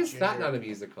Harry Connick Why is Jr. that not a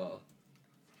musical?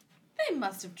 They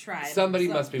must have tried. Somebody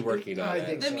So- must be working on I it.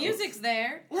 think The so. music's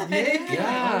there. Yeah.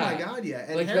 Yeah. Oh my God, yeah.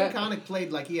 And Like Harry that- Connick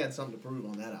played like he had something to prove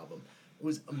on that album. It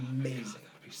was amazing.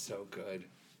 That'd be so good.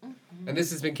 And this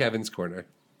has been Kevin's Corner.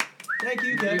 Thank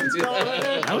you, Kevin.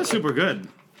 That was super good.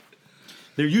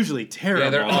 They're usually terrible. Yeah,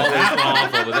 they're but always that one-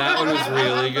 awful, but that one was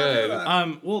really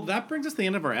good. Well, that brings us to the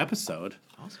end of our episode.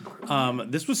 Awesome.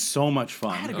 This was so much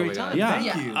fun. I had a Oh great my time. Yeah.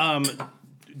 Thank you.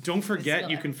 Don't forget,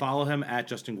 still you am. can follow him at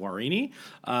Justin Guarini.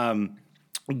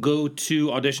 Go to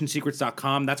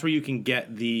auditionsecrets.com. That's where you can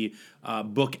get the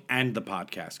book and the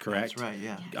podcast, correct? That's right,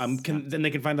 yeah. Then they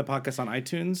can find the podcast on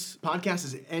iTunes. Podcast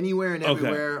is anywhere and Okay.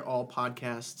 everywhere. All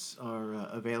podcasts are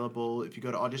available. If you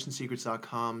go to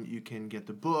auditionsecrets.com, you can get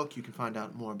the book. You can find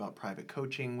out more about private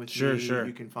coaching with Sure, me. sure.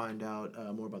 You can find out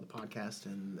more about the podcast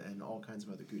and all kinds of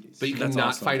other goodies. But you That's cannot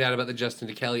awesome. find out about the Justin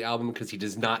DeKelly album because he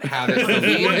does not have it. So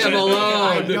leave him I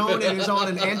alone. don't. It is on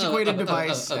an antiquated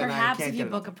device. And Perhaps I can't if you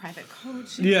get book a private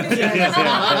coach. Yeah. it.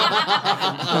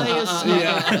 Play a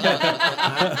song.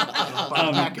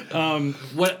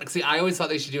 What? See, I always thought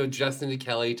they should do a Justin to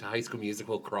Kelly to High School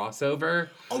Musical crossover,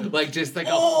 like just like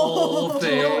a whole Do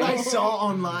thing. you know what I saw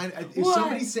online?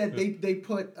 Somebody said they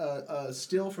put a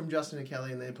still from Justin and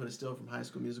Kelly, and they put a still from High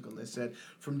School Musical, and they said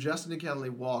from Justin and Kelly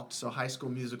walked so High School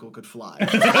Musical could fly.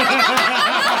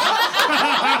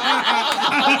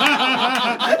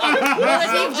 Well,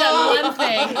 if you've done one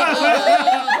thing.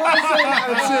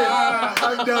 That's it.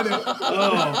 I've done it.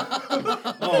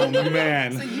 Oh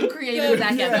man. So you created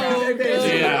Zac Efron.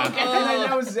 Yeah. And I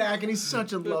know Zach, and he's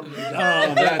such a lovely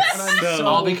guy. Oh, that's And I'm so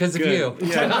all because of good. you.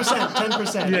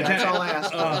 10%. Yeah, That's all I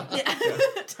asked for.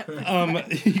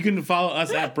 You can follow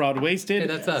us at Broadwaysted. Yeah,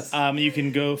 that's us. You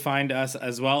can go find us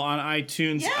as well on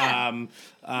iTunes. Yeah.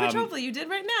 Which hopefully you did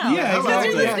right now. Yeah, Because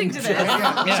you're exactly. listening to this.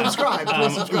 Yeah. Subscribe.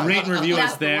 Please subscribe. Rate and review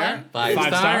That's us the there. one. 5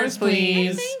 stars, stars,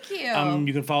 please. Thank you.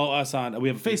 You can follow us on. We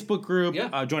have a Facebook group.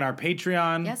 Yeah. Join our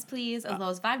Patreon. Yes, please. As low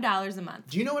as $5 a month.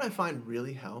 Do you know what I find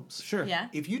really helps? Sure. Yeah.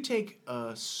 If you take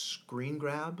a screen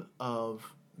grab of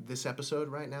this episode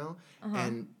right now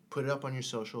and put it up on your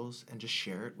socials and just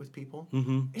share it with people,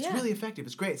 it's Yeah. really effective.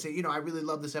 It's great. Say, I really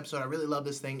love this episode. I really love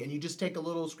this thing. And you just take a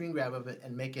little screen grab of it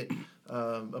and make it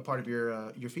a part of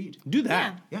your feed. Do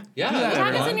that. Yeah. Yeah, Do that, Tag us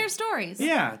everyone. in your stories.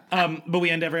 Yeah. But we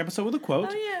end every episode with a quote.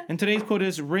 Oh, yeah. And today's quote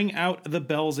is, "Ring out the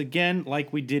bells again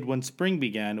like we did when spring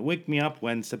began. Wake me up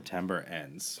when September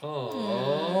ends."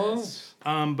 Aww.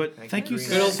 But thank you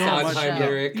Good old so much. Sondheim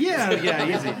lyric. Yeah,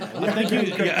 easy. Thank you.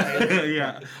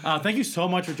 Thank you so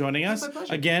much for joining us. My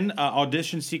pleasure. Again,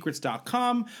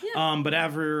 auditionsecrets.com. But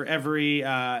every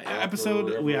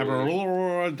episode, we have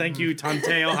a thank you,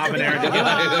 Tanteo Habanero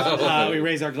Tequila. We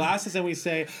raise our glasses and we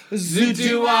say,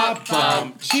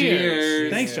 Zuduwapam.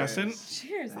 Cheers. Thanks, Justin.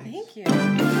 Cheers. Thank you.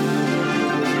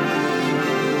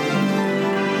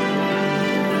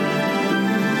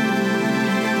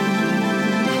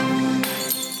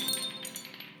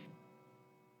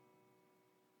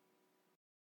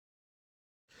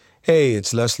 Hey,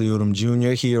 it's Leslie Odom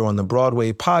Jr. here on the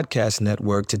Broadway Podcast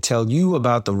Network to tell you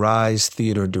about the Rise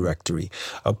Theater Directory,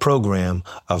 a program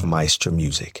of Maestro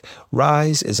Music.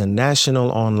 Rise is a national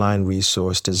online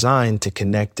resource designed to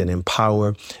connect and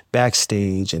empower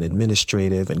backstage and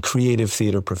administrative and creative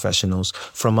theater professionals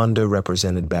from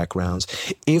underrepresented backgrounds.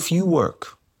 If you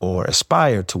work or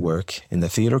aspire to work in the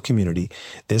theater community,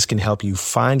 this can help you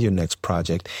find your next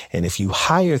project. And if you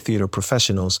hire theater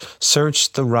professionals,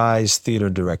 search the Rise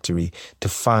Theater Directory to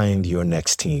find your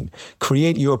next team.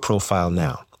 Create your profile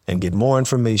now and get more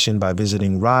information by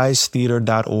visiting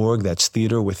risetheater.org. That's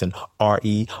theater with an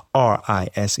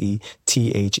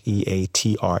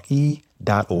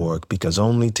RERISETHEATRE.org, because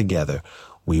only together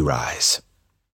we rise.